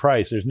pay the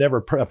price. There's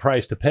never a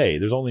price to pay.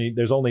 There's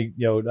only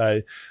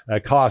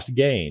cost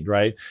gained,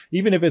 right?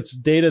 Even if it's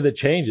data that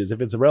changes,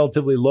 if it's a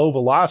relatively low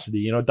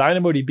velocity,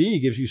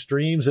 DynamoDB gives you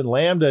streams and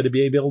Lambda to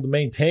be able to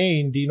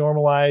maintain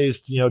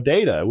denormalized,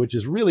 data, which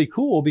is really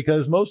cool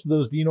because most of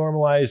those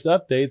denormalized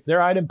updates, they're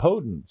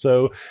idempotent.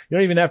 So you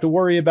don't even have to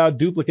worry about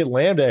duplicate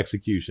Lambda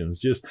executions.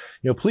 Just,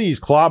 please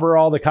clobber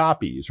all the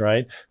copies,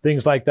 right?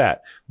 Things like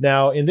that.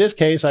 Now, in this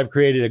case, I've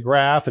created a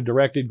graph, a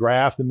directed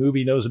graph. The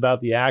movie knows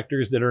about the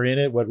actors that are in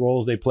it, what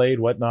roles they played,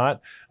 what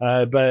not.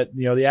 But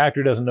the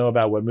actor doesn't know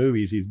about what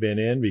movies he's been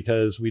in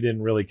because we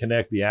didn't really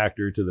connect the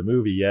actor to the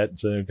movie yet.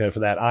 So for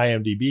that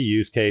IMDb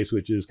use case,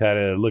 which is kind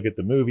of look at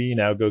the movie,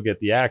 now go get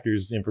the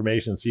actor's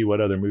information, see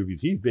what other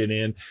movies he's been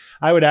in,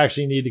 I would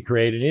actually need to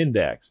create an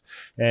index.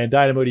 And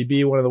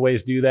DynamoDB, one of the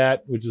ways to do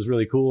that, which is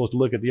really cool, is to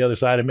look at the other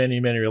side of many,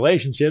 many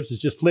relationships, is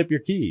just flip your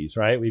keys,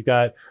 right? We've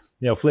got,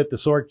 flip the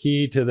sort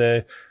key to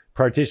the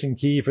partition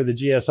key for the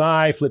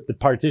GSI, flip the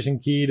partition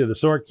key to the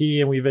sort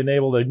key, and we've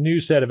enabled a new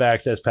set of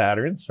access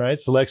patterns, right?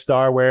 Select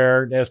star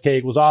where SK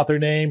equals author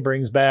name,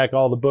 brings back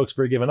all the books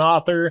for a given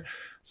author.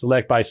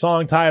 Select by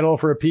song title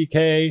for a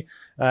PK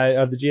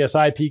of the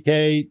GSI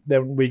PK.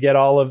 Then we get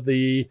all of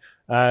the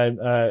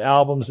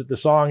albums that the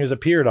song has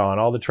appeared on,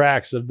 all the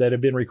tracks that have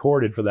been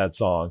recorded for that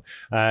song.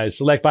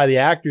 Select by the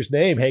actor's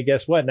name. Hey,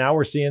 guess what? Now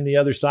we're seeing the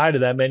other side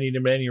of that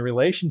many-to-many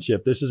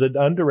relationship. This is an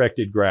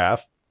undirected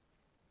graph.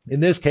 In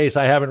this case,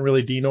 I haven't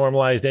really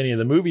denormalized any of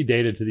the movie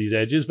data to these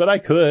edges, but I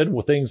could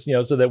with things,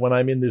 so that when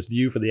I'm in this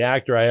view for the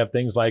actor, I have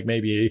things like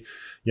maybe,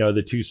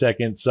 the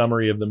 2-second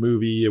summary of the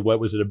movie. What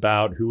was it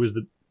about? Who was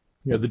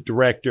the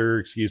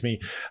director,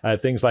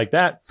 things like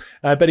that.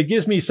 But it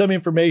gives me some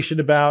information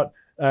about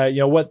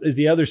what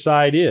the other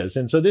side is.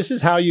 And so this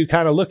is how you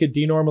kind of look at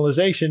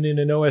denormalization in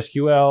an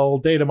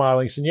OSQL data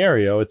modeling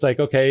scenario. It's like,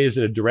 okay, is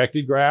it a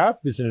directed graph?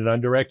 Is it an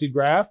undirected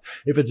graph?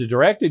 If it's a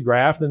directed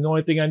graph, then the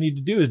only thing I need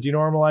to do is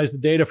denormalize the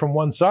data from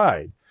one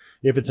side.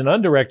 If it's an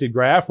undirected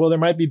graph, well, there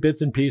might be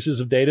bits and pieces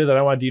of data that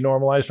I want to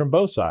denormalize from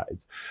both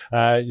sides,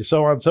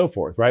 so on and so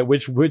forth, right?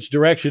 Which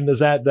direction does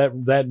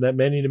that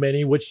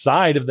many-to-many, which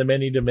side of the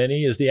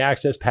many-to-many is the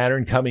access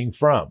pattern coming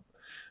from?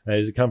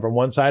 Does it come from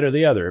one side or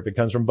the other? If it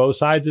comes from both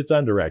sides, it's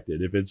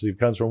undirected. If it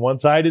comes from one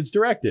side, it's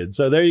directed.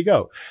 So there you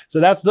go. So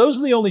those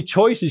are the only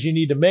choices you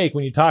need to make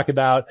when you talk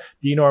about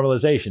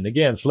denormalization.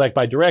 Again, select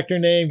by director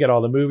name, get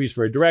all the movies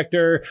for a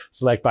director.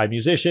 Select by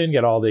musician,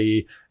 get all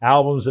the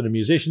albums that a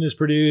musician has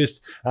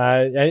produced.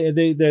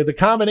 The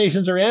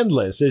combinations are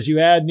endless as you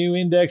add new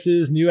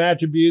indexes, new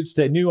attributes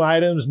to new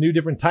items, new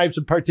different types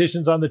of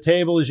partitions on the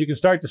table. As you can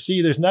start to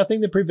see, there's nothing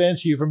that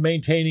prevents you from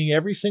maintaining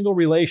every single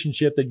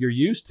relationship that you're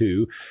used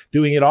to,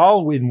 doing it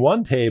all in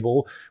one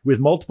table with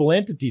multiple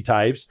entity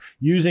types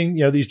using,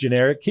 these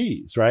generic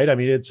keys, right? I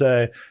mean, it's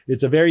a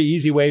very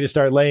easy way to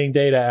start laying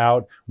data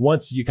out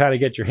once you kind of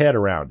get your head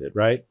around it,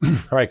 right? All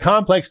right.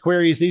 Complex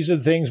queries. These are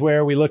the things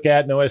where we look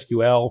at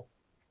NoSQL.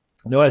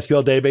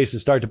 NoSQL databases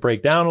start to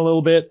break down a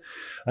little bit.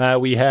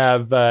 We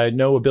have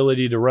no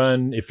ability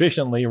to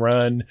efficiently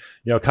run,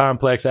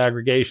 complex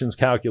aggregations,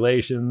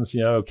 calculations,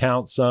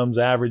 counts, sums,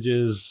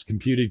 averages,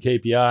 computed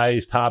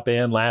KPIs, top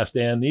end, last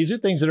end. These are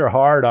things that are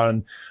hard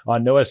on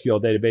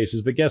NoSQL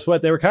databases. But guess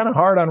what? They were kind of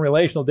hard on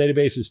relational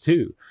databases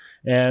too.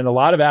 And a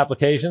lot of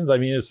applications, I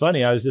mean, it's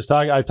funny. I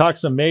talked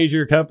to some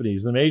major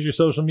companies. The major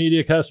social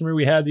media customer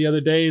we had the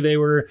other day, they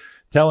were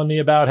telling me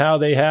about how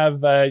they have,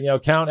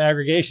 count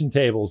aggregation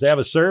tables. They have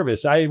a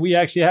service. We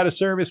actually had a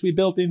service we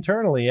built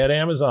internally at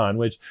Amazon,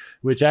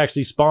 which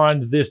actually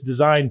spawned this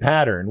design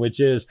pattern, which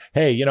is,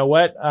 hey, you know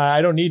what?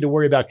 I don't need to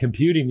worry about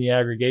computing the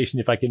aggregation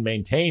if I can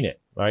maintain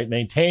it. Right?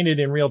 Maintain it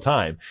in real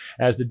time.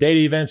 As the data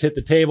events hit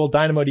the table,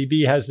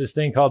 DynamoDB has this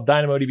thing called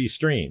DynamoDB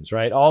streams,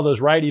 right? All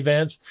those write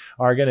events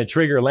are going to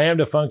trigger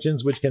Lambda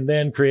functions, which can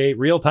then create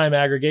real-time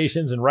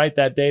aggregations and write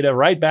that data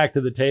right back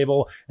to the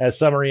table as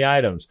summary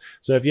items.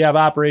 So if you have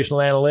operational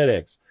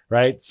analytics,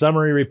 right,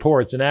 summary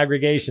reports and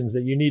aggregations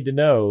that you need to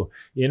know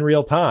in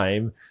real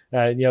time,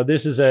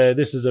 this is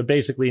a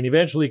basically an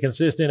eventually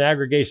consistent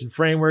aggregation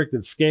framework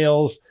that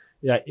scales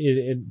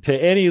to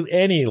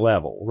any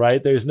level,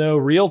 right? There's no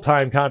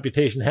real-time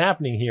computation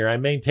happening here.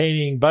 I'm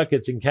maintaining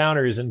buckets and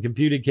counters and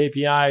computed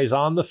KPIs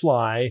on the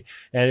fly,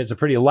 and it's a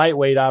pretty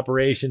lightweight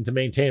operation to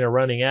maintain a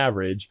running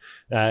average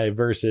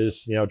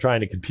versus, trying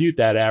to compute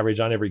that average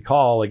on every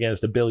call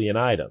against a billion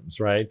items,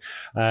 right?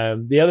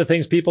 The other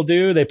things people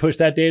do, they push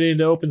that data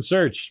into open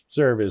search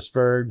service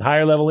for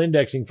higher level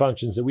indexing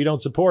functions that we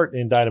don't support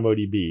in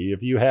DynamoDB.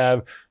 If you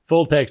have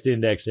full text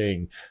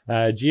indexing,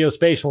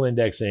 geospatial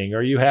indexing,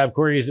 or you have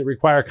queries that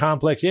require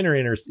complex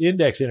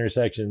index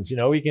intersections,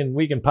 we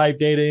can pipe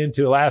data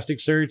into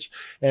Elasticsearch.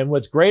 And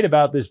what's great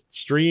about this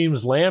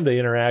streams Lambda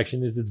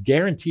interaction is it's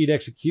guaranteed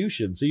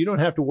execution. So you don't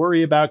have to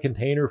worry about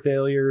container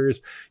failures.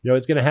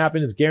 It's going to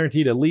happen. It's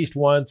guaranteed at least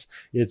once.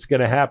 It's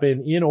going to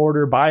happen in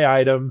order by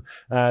item.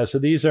 So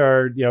these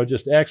are,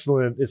 just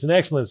excellent. It's an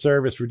excellent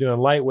service for doing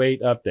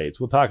lightweight updates.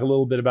 We'll talk a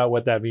little bit about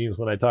what that means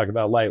when I talk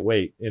about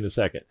lightweight in a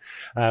second.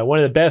 One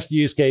of the best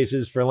use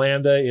cases for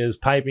Lambda is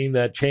piping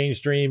that change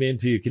stream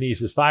into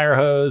Kinesis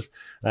Firehose,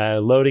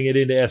 loading it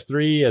into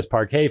S3 as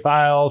Parquet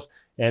files,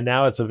 and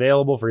now it's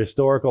available for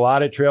historical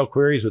audit trail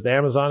queries with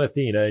Amazon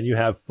Athena, and you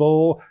have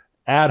full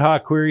ad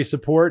hoc query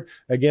support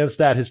against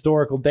that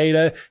historical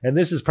data. And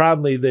this is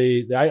probably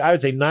I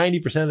would say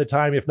 90% of the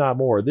time, if not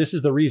more, this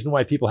is the reason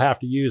why people have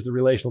to use the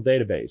relational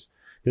database,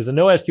 because the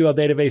NoSQL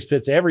database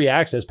fits every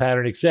access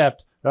pattern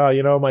except,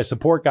 my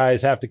support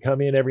guys have to come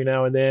in every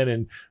now and then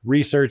and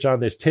research on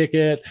this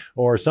ticket,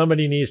 or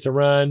somebody needs to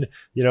run,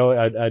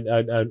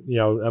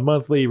 a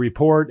monthly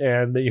report,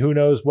 and who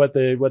knows what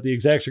the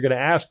execs are going to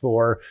ask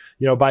for.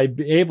 By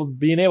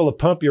being able to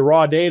pump your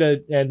raw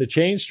data and the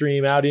change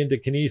stream out into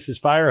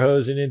Kinesis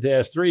Firehose and into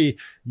S3,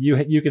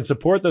 you can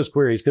support those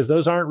queries, because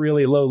those aren't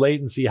really low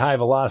latency, high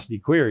velocity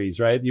queries,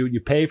 right? You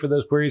pay for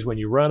those queries when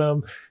you run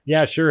them.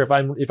 Yeah, sure. If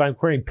I'm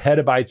querying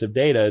petabytes of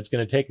data, it's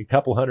going to take a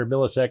couple hundred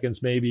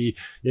milliseconds, maybe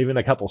even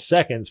a couple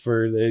seconds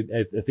for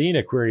the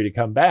Athena query to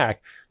come back.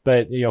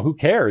 But who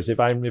cares if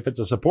it's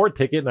a support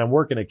ticket and I'm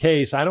working a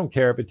case? I don't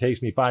care if it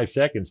takes me 5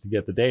 seconds to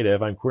get the data.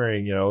 If I'm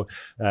querying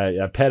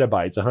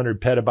petabytes,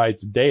 100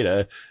 petabytes of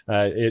data,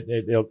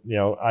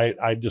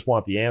 I just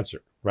want the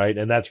answer, right?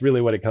 And that's really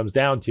what it comes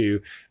down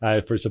to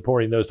for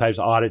supporting those types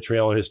of audit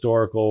trail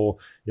historical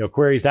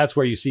queries. That's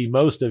where you see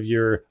most of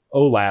your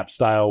OLAP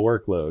style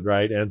workload,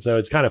 right? And so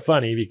it's kind of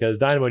funny because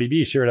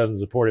DynamoDB sure doesn't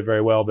support it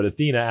very well, but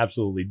Athena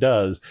absolutely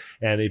does.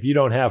 And if you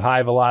don't have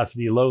high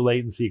velocity, low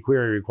latency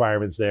query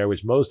requirements there,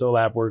 which most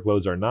OLAP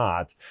workloads are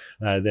not,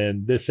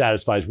 then this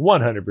satisfies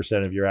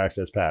 100% of your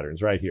access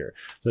patterns right here.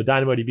 So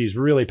DynamoDB is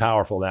really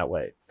powerful that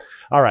way.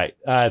 All right.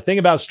 Thing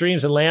about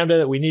streams and Lambda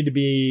that we need to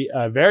be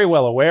very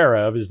well aware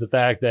of is the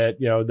fact that,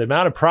 the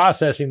amount of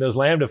processing those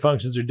Lambda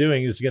functions are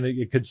doing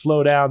it could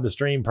slow down the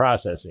stream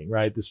processing,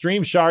 right? The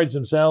stream shards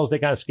themselves, they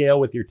kind of scale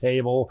with your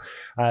table.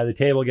 The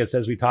table gets,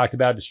 as we talked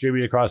about,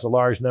 distributed across a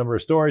large number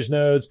of storage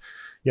nodes.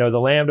 The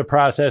Lambda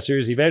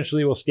processors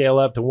eventually will scale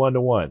up to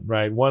 1-to-1,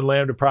 right? One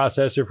Lambda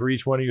processor for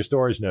each one of your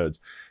storage nodes.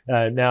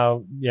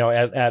 Now,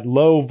 at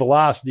low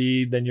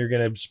velocity, then you're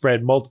going to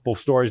spread multiple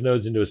storage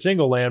nodes into a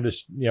single Lambda,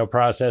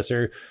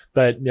 processor.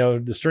 But,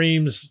 the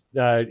streams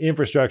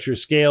infrastructure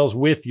scales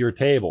with your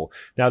table.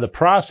 Now, the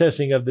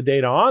processing of the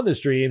data on the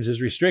streams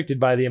is restricted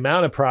by the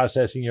amount of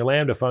processing your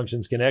Lambda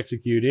functions can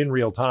execute in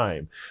real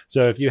time.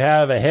 So if you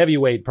have a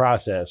heavyweight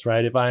process,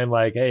 right? If I'm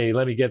like, hey,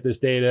 let me get this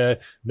data,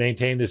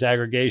 maintain this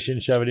aggregation,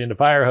 shove it into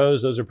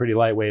Firehose, those are pretty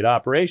lightweight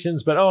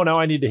operations. But, oh, no,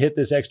 I need to hit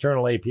this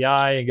external API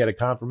and get a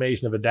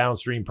confirmation of a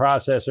downstream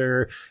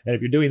processor. And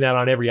if you're doing that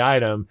on every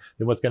item,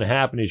 then what's going to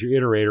happen is your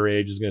iterator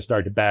age is going to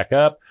start to back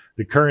up.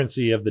 The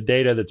currency of the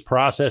data that's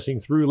processing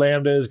through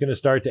Lambda is going to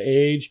start to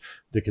age.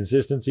 The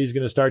consistency is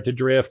going to start to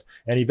drift.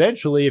 And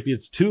eventually, if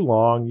it's too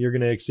long, you're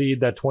going to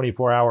exceed that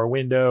 24-hour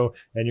window,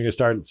 and you're going to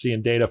start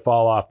seeing data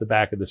fall off the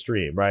back of the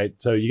stream, right?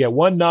 So you get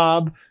one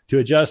knob to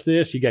adjust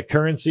this. You get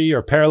currency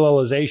or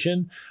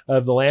parallelization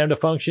of the Lambda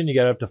function. You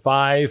get up to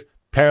 5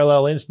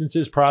 parallel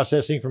instances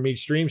processing from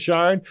each stream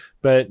shard.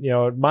 But,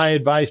 my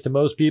advice to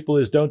most people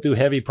is don't do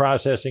heavy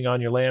processing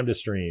on your Lambda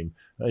stream,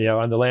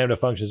 on the Lambda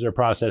functions that are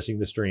processing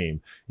the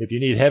stream. If you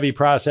need heavy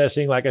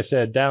processing, like I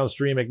said,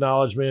 downstream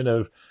acknowledgement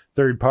of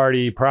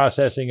third-party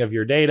processing of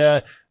your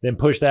data, then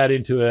push that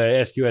into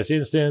a SQS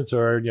instance,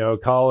 or,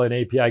 call an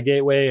API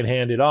gateway and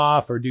hand it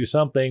off, or do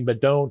something,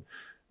 but don't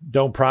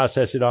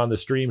process it on the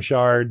stream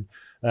shard.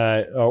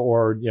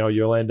 Or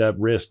you'll end up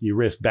risk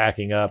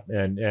backing up,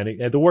 and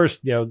at the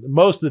worst,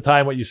 most of the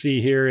time what you see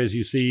here is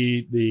you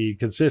see the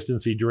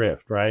consistency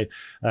drift, right?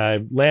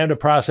 Lambda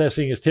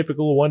processing is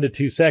typical 1 to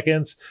 2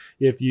 seconds.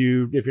 If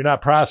you're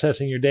not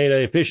processing your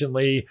data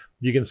efficiently,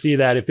 you can see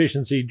that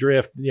efficiency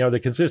drift, the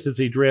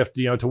consistency drift,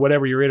 to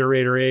whatever your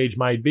iterator age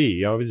might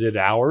be. Is it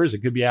hours? It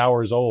could be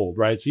hours old,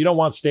 right? So you don't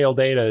want stale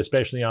data,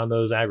 especially on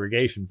those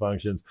aggregation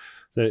functions.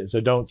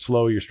 So don't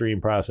slow your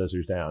stream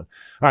processors down.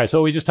 All right,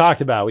 so we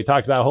talked about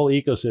a whole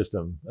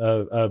ecosystem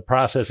of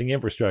processing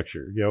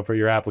infrastructure, for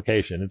your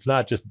application. It's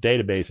not just a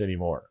database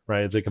anymore,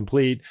 right? It's a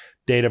complete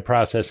data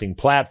processing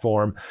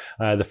platform.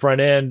 The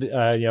front end,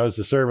 is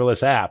the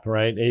serverless app,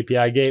 right?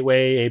 API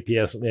gateway,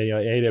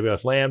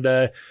 AWS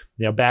Lambda,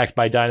 backed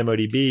by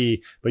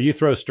DynamoDB. But you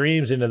throw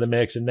streams into the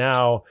mix, and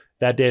now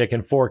that data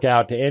can fork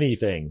out to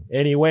anything,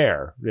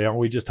 anywhere.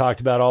 We just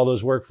talked about all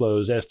those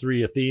workflows,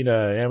 S3,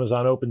 Athena,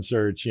 Amazon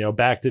OpenSearch,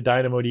 back to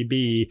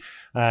DynamoDB,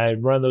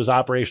 run those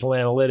operational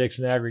analytics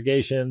and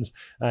aggregations.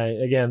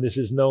 Again, this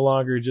is no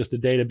longer just a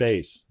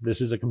database. This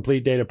is a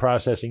complete data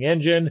processing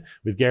engine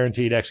with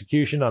guaranteed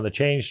execution on the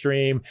change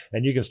stream,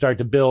 and you can start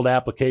to build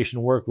application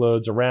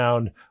workloads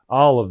around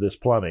all of this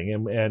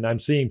plumbing. And I'm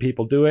seeing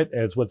people do it.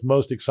 And it's what's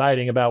most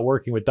exciting about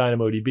working with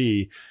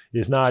DynamoDB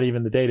is not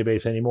even the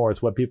database anymore.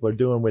 It's what people are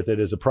doing with it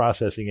as a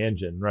processing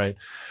engine, right?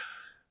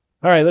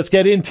 All right, let's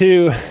get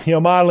into,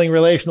 modeling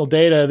relational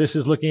data. This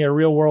is looking at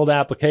real world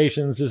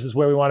applications. This is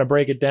where we want to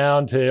break it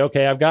down to,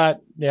 okay,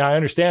 I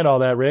understand all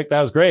that, Rick. That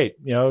was great.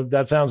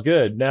 That sounds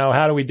good. Now,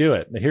 how do we do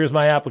it? Here's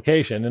my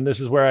application. And this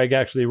is where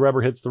actually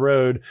rubber hits the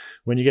road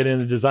when you get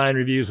into design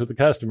reviews with the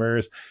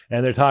customers,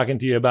 and they're talking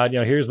to you about,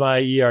 here's my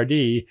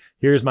ERD,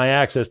 here's my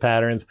access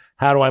patterns.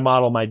 How do I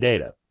model my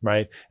data,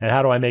 right? And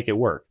how do I make it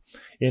work?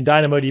 In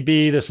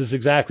DynamoDB, this is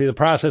exactly the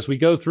process we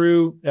go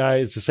through.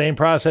 It's the same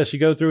process you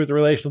go through with the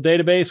relational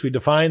database. We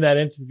define that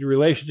entity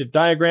relationship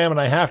diagram, and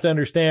I have to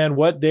understand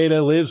what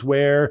data lives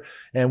where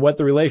and what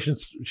the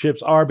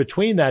relationships are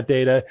between that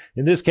data.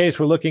 In this case,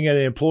 we're looking at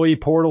an employee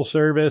portal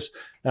service.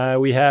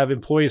 We have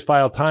employees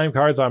file time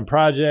cards on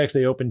projects.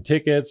 They open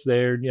tickets.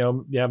 They're,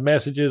 you have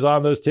messages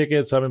on those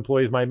tickets. Some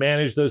employees might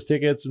manage those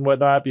tickets and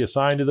whatnot, be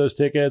assigned to those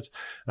tickets.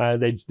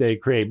 They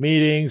create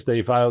meetings.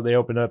 They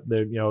open up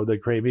they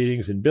create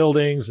meetings in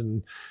buildings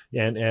and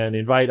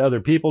invite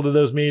other people to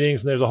those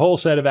meetings. And there's a whole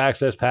set of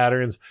access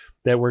patterns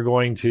that we're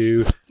going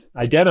to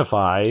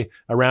identify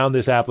around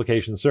this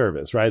application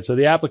service, right? So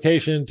the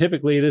application,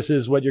 typically, this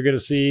is what you're going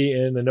to see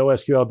in the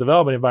NoSQL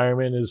development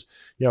environment is,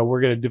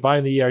 we're going to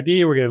define the ERD,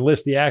 we're going to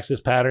list the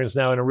access patterns.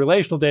 Now, in a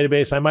relational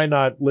database, I might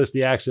not list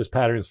the access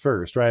patterns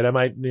first, right? I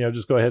might,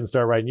 just go ahead and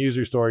start writing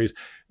user stories.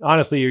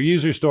 Honestly, your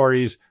user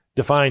stories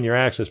define your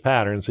access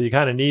patterns. So you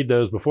kind of need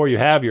those before you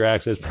have your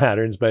access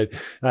patterns. But,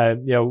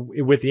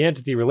 with the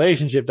entity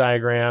relationship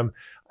diagram,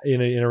 in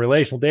a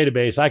relational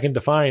database, I can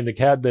define the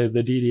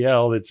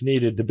DDL that's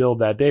needed to build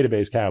that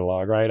database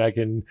catalog, right? I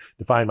can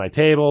define my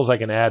tables. I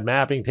can add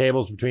mapping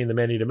tables between the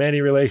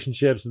many-to-many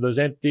relationships of those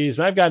entities.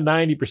 And I've got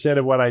 90%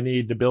 of what I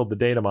need to build the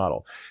data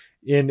model.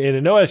 In a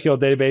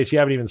NoSQL database, you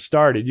haven't even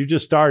started. You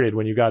just started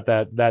when you got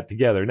that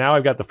together. Now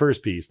I've got the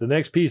first piece. The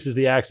next piece is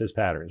the access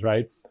patterns,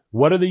 right?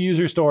 What are the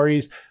user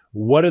stories?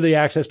 What are the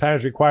access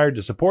patterns required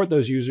to support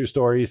those user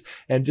stories?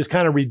 And just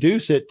kind of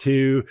reduce it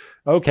to,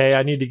 okay,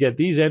 I need to get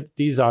these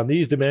entities on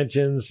these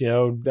dimensions,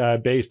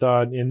 based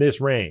on in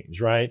this range,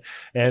 right?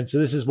 And so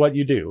this is what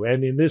you do.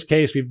 And in this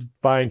case, we've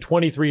defined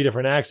 23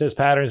 different access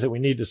patterns that we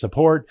need to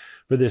support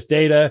for this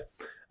data.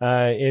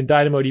 In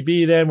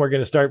DynamoDB, then we're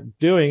going to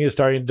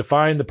starting to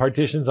define the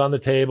partitions on the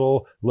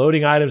table,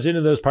 loading items into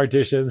those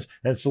partitions,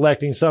 and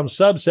selecting some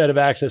subset of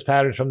access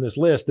patterns from this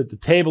list that the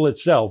table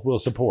itself will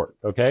support.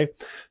 Okay.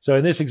 So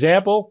in this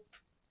example,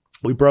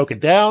 we broke it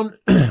down.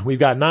 We've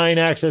got 9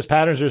 access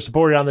patterns that are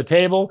supported on the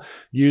table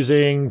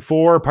using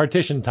 4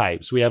 partition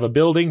types. We have a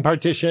building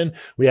partition,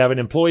 we have an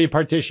employee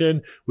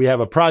partition, we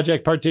have a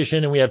project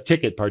partition, and we have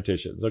ticket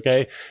partitions,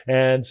 okay?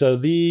 And so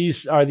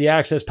these are the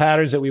access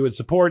patterns that we would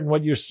support. And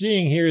what you're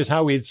seeing here is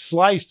how we'd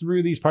slice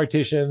through these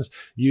partitions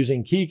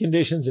using key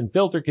conditions and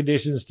filter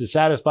conditions to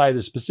satisfy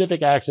the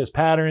specific access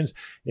patterns.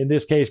 In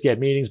this case, get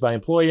meetings by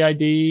employee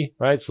ID,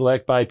 right?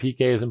 Select by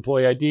PK as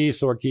employee ID,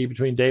 sort key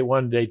between date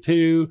 1 and date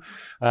 2.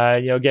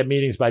 Get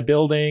meetings by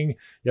building.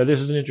 This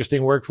is an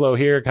interesting workflow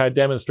here. It kind of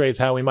demonstrates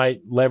how we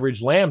might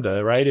leverage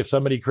Lambda, right? If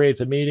somebody creates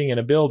a meeting in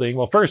a building,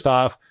 well, first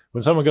off,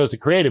 when someone goes to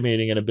create a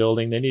meeting in a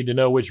building, they need to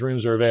know which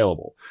rooms are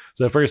available.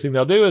 So the first thing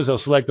they'll do is they'll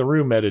select the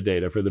room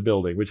metadata for the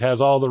building, which has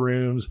all the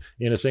rooms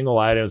in a single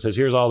item. It says,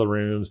 here's all the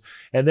rooms.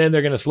 And then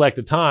they're going to select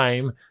a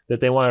time that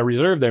they want to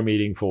reserve their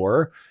meeting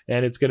for.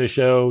 And it's going to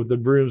show the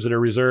rooms that are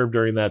reserved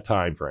during that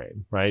time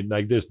frame, right?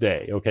 Like this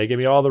day. Okay, give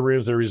me all the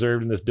rooms that are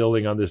reserved in this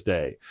building on this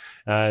day.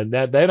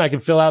 Then I can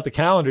fill out the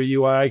calendar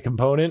UI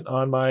component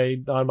on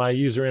my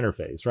user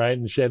interface, right?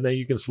 And then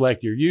you can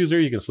select your user,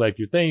 you can select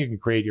your thing, you can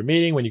create your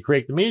meeting. When you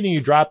create the meeting,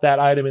 you drop that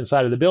item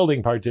inside of the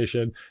building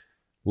partition.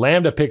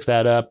 Lambda picks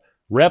that up,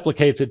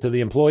 replicates it to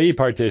the employee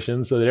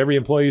partition so that every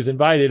employee who's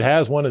invited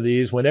has one of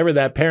these. Whenever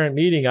that parent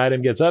meeting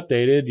item gets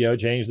updated,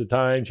 change the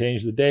time,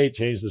 change the date,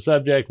 change the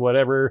subject,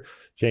 whatever,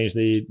 change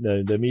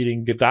the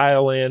meeting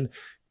dial in.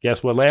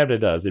 Guess what Lambda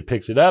does? It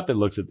picks it up, it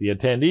looks at the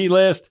attendee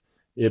list,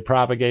 it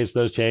propagates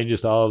those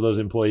changes to all of those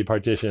employee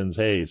partitions.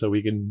 Hey, so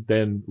we can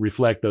then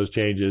reflect those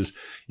changes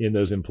in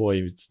those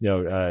employee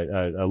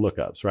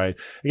lookups, right?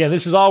 Again,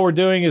 this is all we're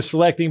doing is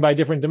selecting by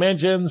different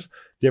dimensions,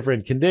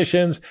 different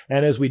conditions.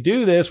 And as we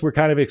do this, we're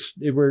kind of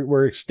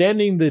we're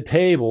extending the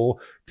table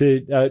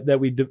to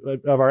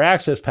of our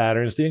access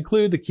patterns to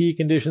include the key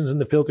conditions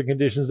and the filter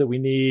conditions that we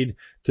need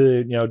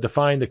to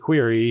define the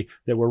query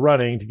that we're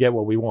running to get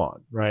what we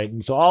want, right?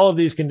 And so all of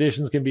these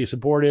conditions can be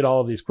supported,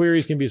 all of these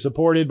queries can be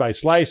supported by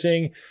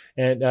slicing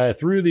and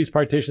through these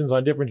partitions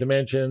on different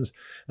dimensions.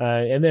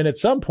 And then at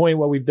some point,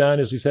 what we've done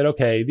is we said,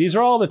 okay, these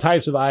are all the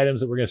types of items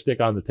that we're going to stick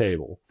on the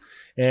table.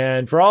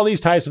 And for all these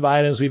types of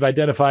items, we've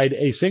identified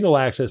a single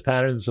access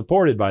pattern that's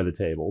supported by the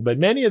table. But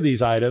many of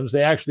these items,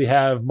 they actually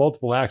have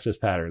multiple access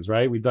patterns,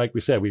 right? Like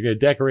we said, we're going to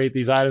decorate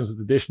these items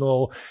with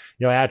additional,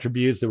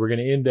 attributes that we're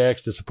going to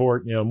index to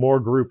support, more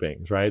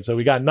groupings, right? So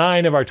we got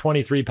 9 of our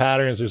 23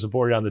 patterns that are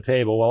supported on the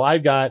table. Well,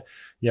 I've got,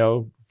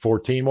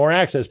 14 more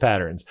access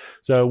patterns.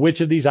 So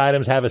which of these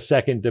items have a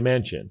second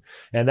dimension?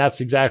 And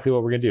that's exactly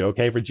what we're going to do.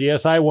 Okay, for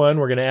GSI1,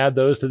 we're going to add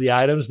those to the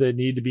items that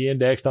need to be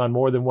indexed on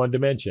more than one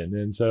dimension.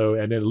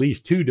 And at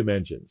least 2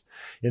 dimensions.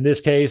 In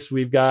this case,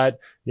 we've got,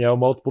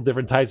 multiple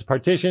different types of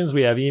partitions.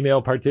 We have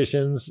email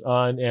partitions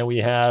and we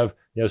have,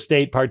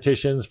 state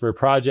partitions for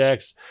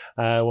projects.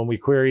 When we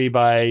query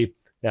by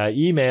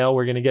email,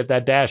 we're going to get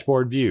that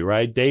dashboard view,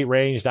 right? Date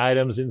ranged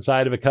items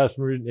inside of a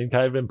customer and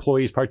kind of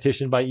employees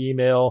partitioned by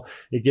email.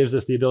 It gives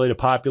us the ability to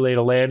populate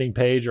a landing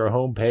page or a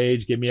home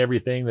page, give me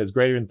everything that's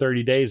greater than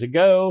 30 days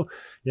ago,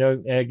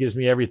 and it gives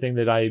me everything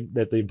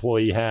that the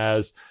employee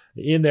has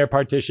in their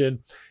partition.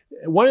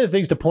 one of the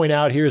things to point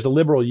out here is the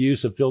liberal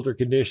use of filter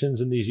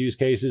conditions in these use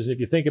cases. And if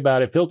you think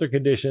about it, filter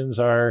conditions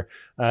are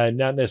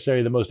not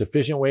necessarily the most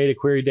efficient way to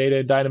query data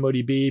in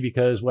DynamoDB,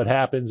 because what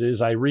happens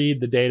is I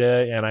read the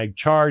data and I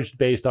charged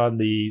based on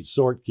the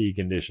sort key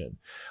condition.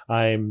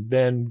 I'm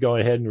then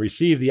going ahead and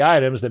receive the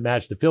items that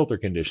match the filter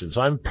condition.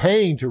 So I'm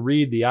paying to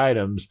read the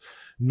items,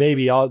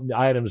 maybe all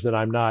items that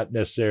I'm not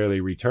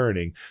necessarily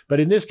returning. But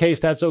in this case,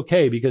 that's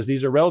okay, because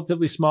these are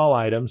relatively small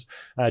items.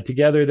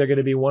 Together, they're going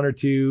to be 1 or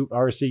 2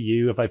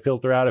 RCU. If I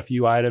filter out a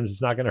few items,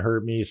 it's not going to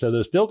hurt me. So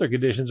those filter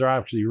conditions are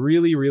actually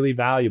really, really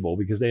valuable,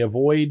 because they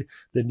avoid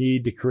the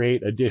need to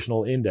create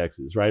additional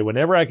indexes, right?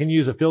 Whenever I can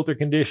use a filter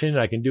condition,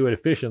 I can do it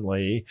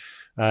efficiently,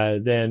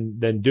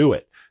 then do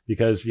it.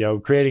 Because,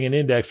 creating an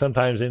index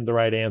sometimes isn't the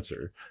right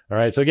answer. All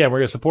right. So again, we're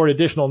going to support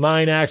additional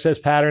 9 access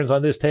patterns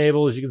on this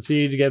table. As you can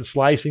see, again,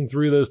 slicing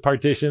through those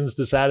partitions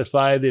to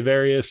satisfy the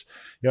various,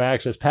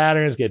 access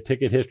patterns, get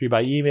ticket history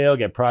by email,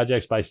 get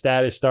projects by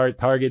status, start,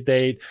 target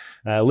date,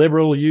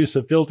 liberal use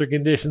of filter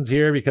conditions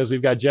here, because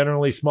we've got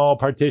generally small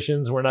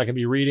partitions. We're not going to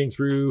be reading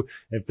through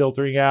and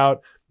filtering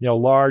out,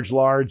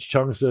 large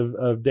chunks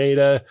of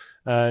data.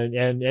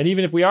 And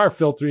even if we are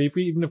filtering,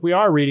 even if we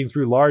are reading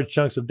through large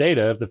chunks of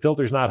data, if the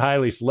filter is not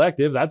highly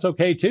selective, that's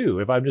okay too.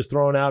 If I'm just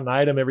throwing out an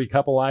item every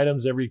couple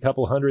items, every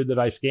couple hundred that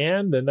I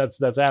scan, then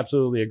that's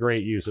absolutely a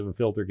great use of a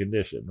filter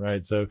condition,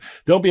 right? So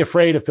don't be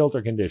afraid of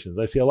filter conditions.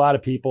 I see a lot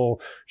of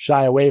people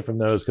shy away from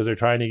those because they're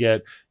trying to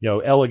get,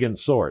 elegant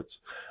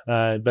sorts.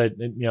 But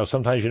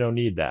sometimes you don't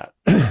need that.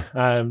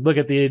 Look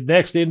at the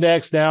next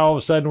index. Now, all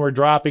of a sudden, we're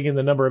dropping in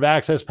the number of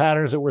access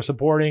patterns that we're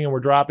supporting, and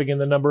we're dropping in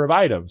the number of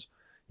items.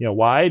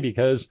 Why?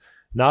 Because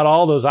not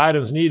all those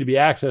items need to be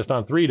accessed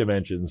on 3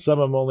 dimensions. Some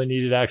of them only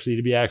needed actually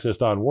to be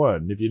accessed on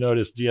 1. If you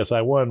notice,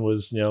 GSI1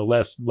 was,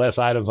 less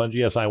items on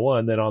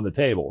GSI1 than on the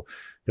table,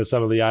 because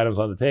some of the items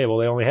on the table,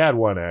 they only had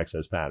 1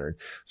 access pattern.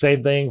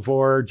 Same thing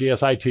for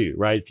GSI2,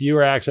 right?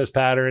 Fewer access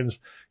patterns,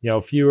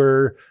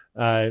 fewer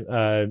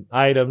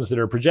items that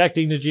are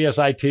projecting to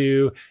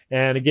GSI2,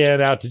 and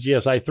again out to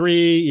GSI3,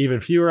 even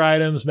fewer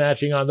items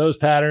matching on those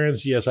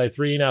patterns.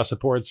 GSI3 now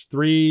supports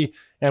 3.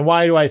 And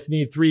why do I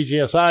need 3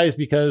 GSIs?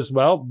 Because,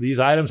 well, these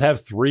items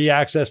have 3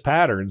 access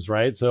patterns,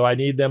 right? So I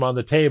need them on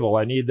the table.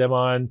 I need them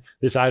on,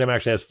 this item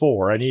actually has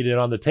 4. I need it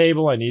on the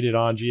table. I need it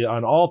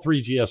on all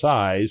 3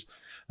 GSIs.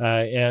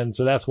 And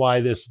so that's why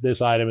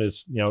this item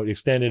is,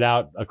 extended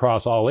out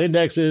across all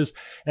indexes.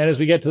 And as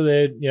we get to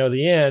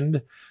the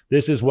end,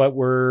 this is what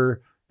we're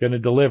going to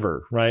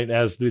deliver, right?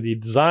 As the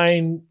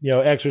design,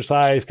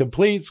 exercise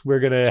completes, we're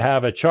going to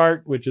have a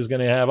chart, which is going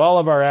to have all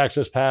of our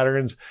access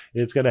patterns.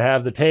 It's going to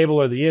have the table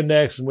or the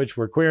index in which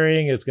we're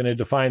querying. It's going to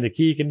define the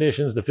key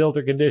conditions, the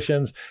filter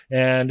conditions.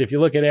 And if you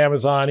look at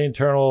Amazon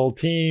internal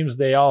teams,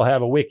 they all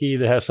have a wiki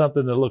that has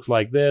something that looks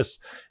like this,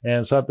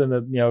 and something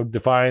that,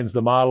 defines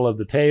the model of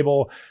the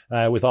table,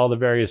 with all the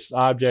various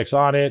objects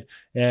on it.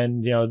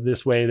 And,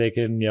 this way they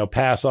can,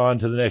 pass on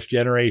to the next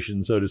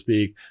generation, so to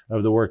speak,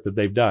 of the work that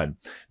they've done.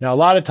 Now, a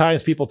lot of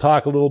times people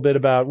talk a little bit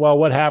about, well,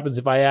 what happens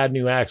if I add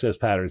new access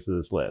patterns to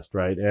this list,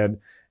 right? And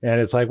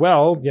it's like,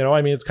 well,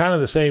 it's kind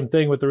of the same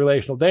thing with the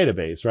relational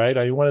database,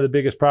 right? One of the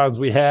biggest problems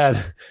we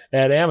had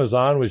at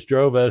Amazon, which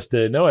drove us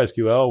to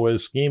NoSQL,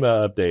 was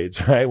schema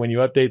updates, right? When you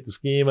update the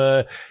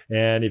schema,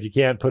 and if you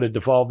can't put a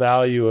default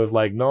value of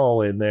like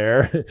null in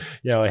there,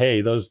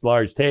 hey, those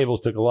large tables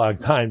took a long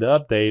time to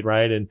update,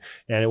 right? And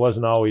it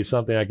wasn't always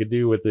something I could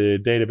do with the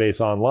database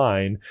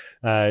online.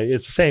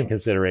 It's the same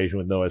consideration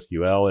with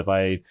NoSQL. If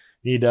I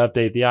need to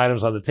update the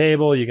items on the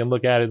table, you can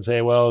look at it and say,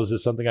 well, is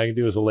this something I can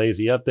do as a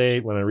lazy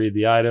update when I read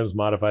the items,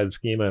 modify the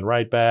schema and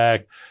write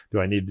back?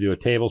 Do I need to do a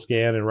table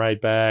scan and write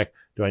back?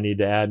 Do I need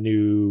to add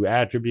new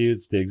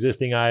attributes to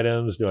existing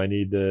items? Do I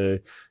need to,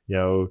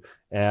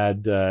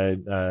 add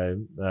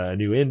a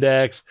new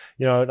index?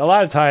 A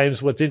lot of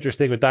times what's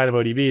interesting with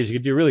DynamoDB is you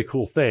can do really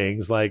cool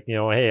things like,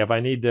 hey, if I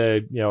need to,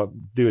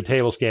 do a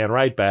table scan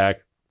write back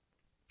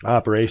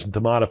operation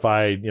to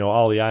modify,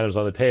 all the items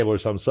on the table or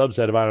some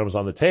subset of items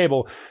on the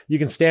table, you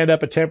can stand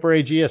up a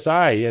temporary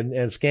GSI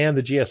and scan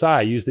the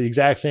GSI, use the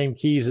exact same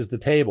keys as the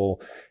table,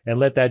 and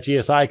let that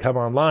GSI come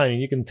online.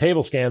 And you can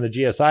table scan the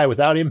GSI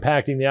without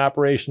impacting the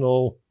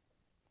operational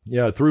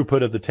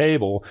throughput of the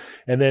table,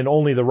 and then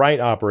only the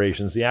write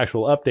operations, the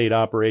actual update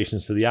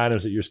operations to the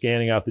items that you're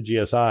scanning out the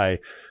GSI,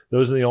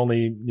 those are the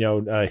only,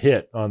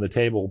 hit on the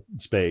table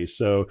space.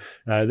 So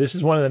this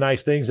is one of the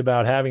nice things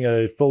about having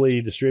a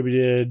fully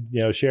distributed,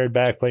 shared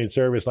backplane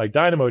service like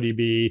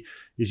DynamoDB,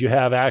 is you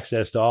have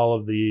access to all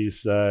of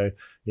these,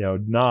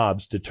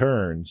 knobs to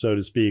turn, so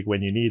to speak,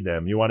 when you need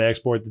them. You want to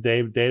export the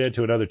data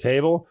to another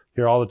table?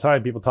 Here all the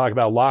time, people talk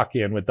about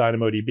lock-in with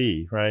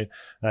DynamoDB, right?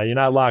 You're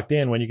not locked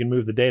in when you can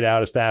move the data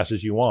out as fast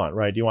as you want,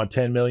 right? Do you want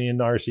 10 million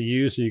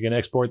RCUs so you can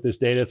export this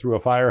data through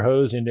a fire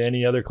hose into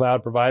any other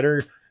cloud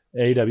provider?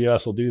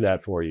 AWS will do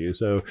that for you.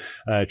 So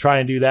try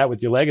and do that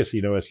with your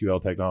legacy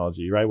NoSQL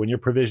technology, right? When you're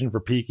provisioned for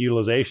peak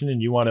utilization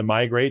and you want to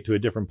migrate to a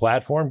different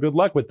platform, good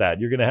luck with that.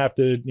 You're going to have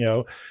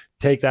to,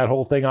 take that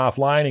whole thing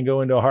offline and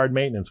go into a hard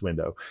maintenance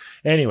window.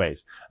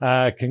 Anyways,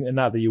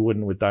 not that you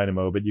wouldn't with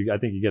Dynamo, but I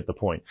think you get the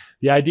point.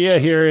 The idea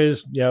here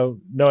is,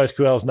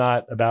 NoSQL is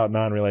not about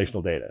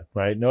non-relational data,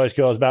 right?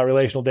 NoSQL is about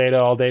relational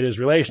data. All data is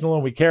relational,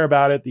 and we care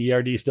about it. The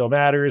ERD still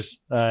matters.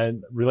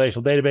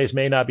 Relational database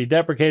may not be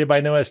deprecated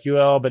by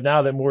NoSQL, but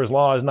now that Moore's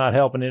Law is not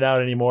helping it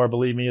out anymore,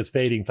 believe me, it's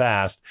fading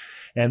fast.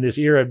 And this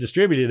era of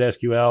distributed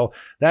SQL,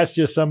 that's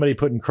just somebody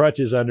putting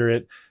crutches under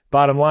it.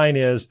 Bottom line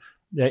is,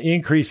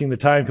 increasing the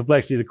time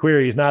complexity of the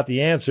query is not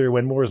the answer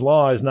when Moore's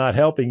Law is not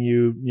helping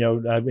you,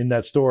 in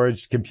that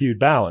storage compute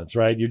balance,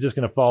 right? You're just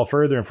going to fall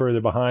further and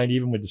further behind.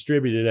 Even with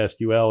distributed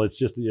SQL,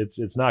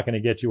 it's not going to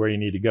get you where you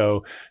need to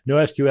go.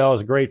 NoSQL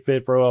is a great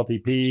fit for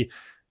OLTP.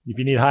 If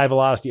you need high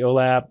velocity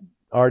OLAP,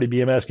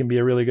 RDBMS can be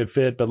a really good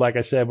fit. But like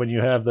I said, when you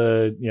have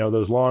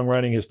those long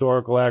running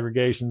historical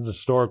aggregations,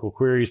 historical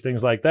queries,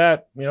 things like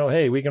that,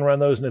 hey, we can run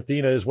those in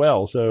Athena as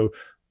well. So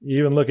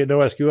even look at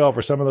NoSQL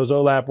for some of those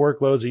OLAP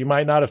workloads that you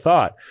might not have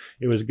thought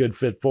it was a good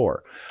fit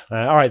for.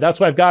 All right, that's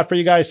what I've got for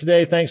you guys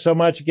today. Thanks so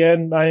much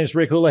again. My name is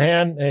Rick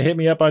Houlihan. Hit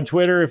me up on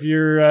Twitter if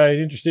you're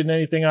interested in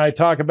anything I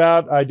talk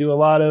about. I do a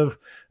lot of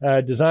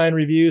design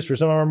reviews for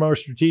some of our more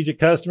strategic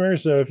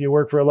customers. So if you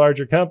work for a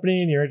larger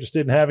company and you're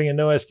interested in having a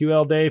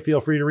NoSQL day, feel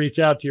free to reach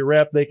out to your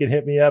rep. They can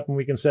hit me up and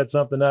we can set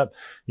something up,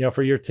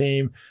 for your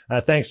team.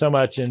 Thanks so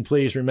much. And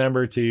please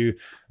remember to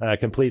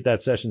complete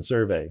that session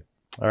survey.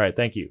 All right.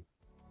 Thank you.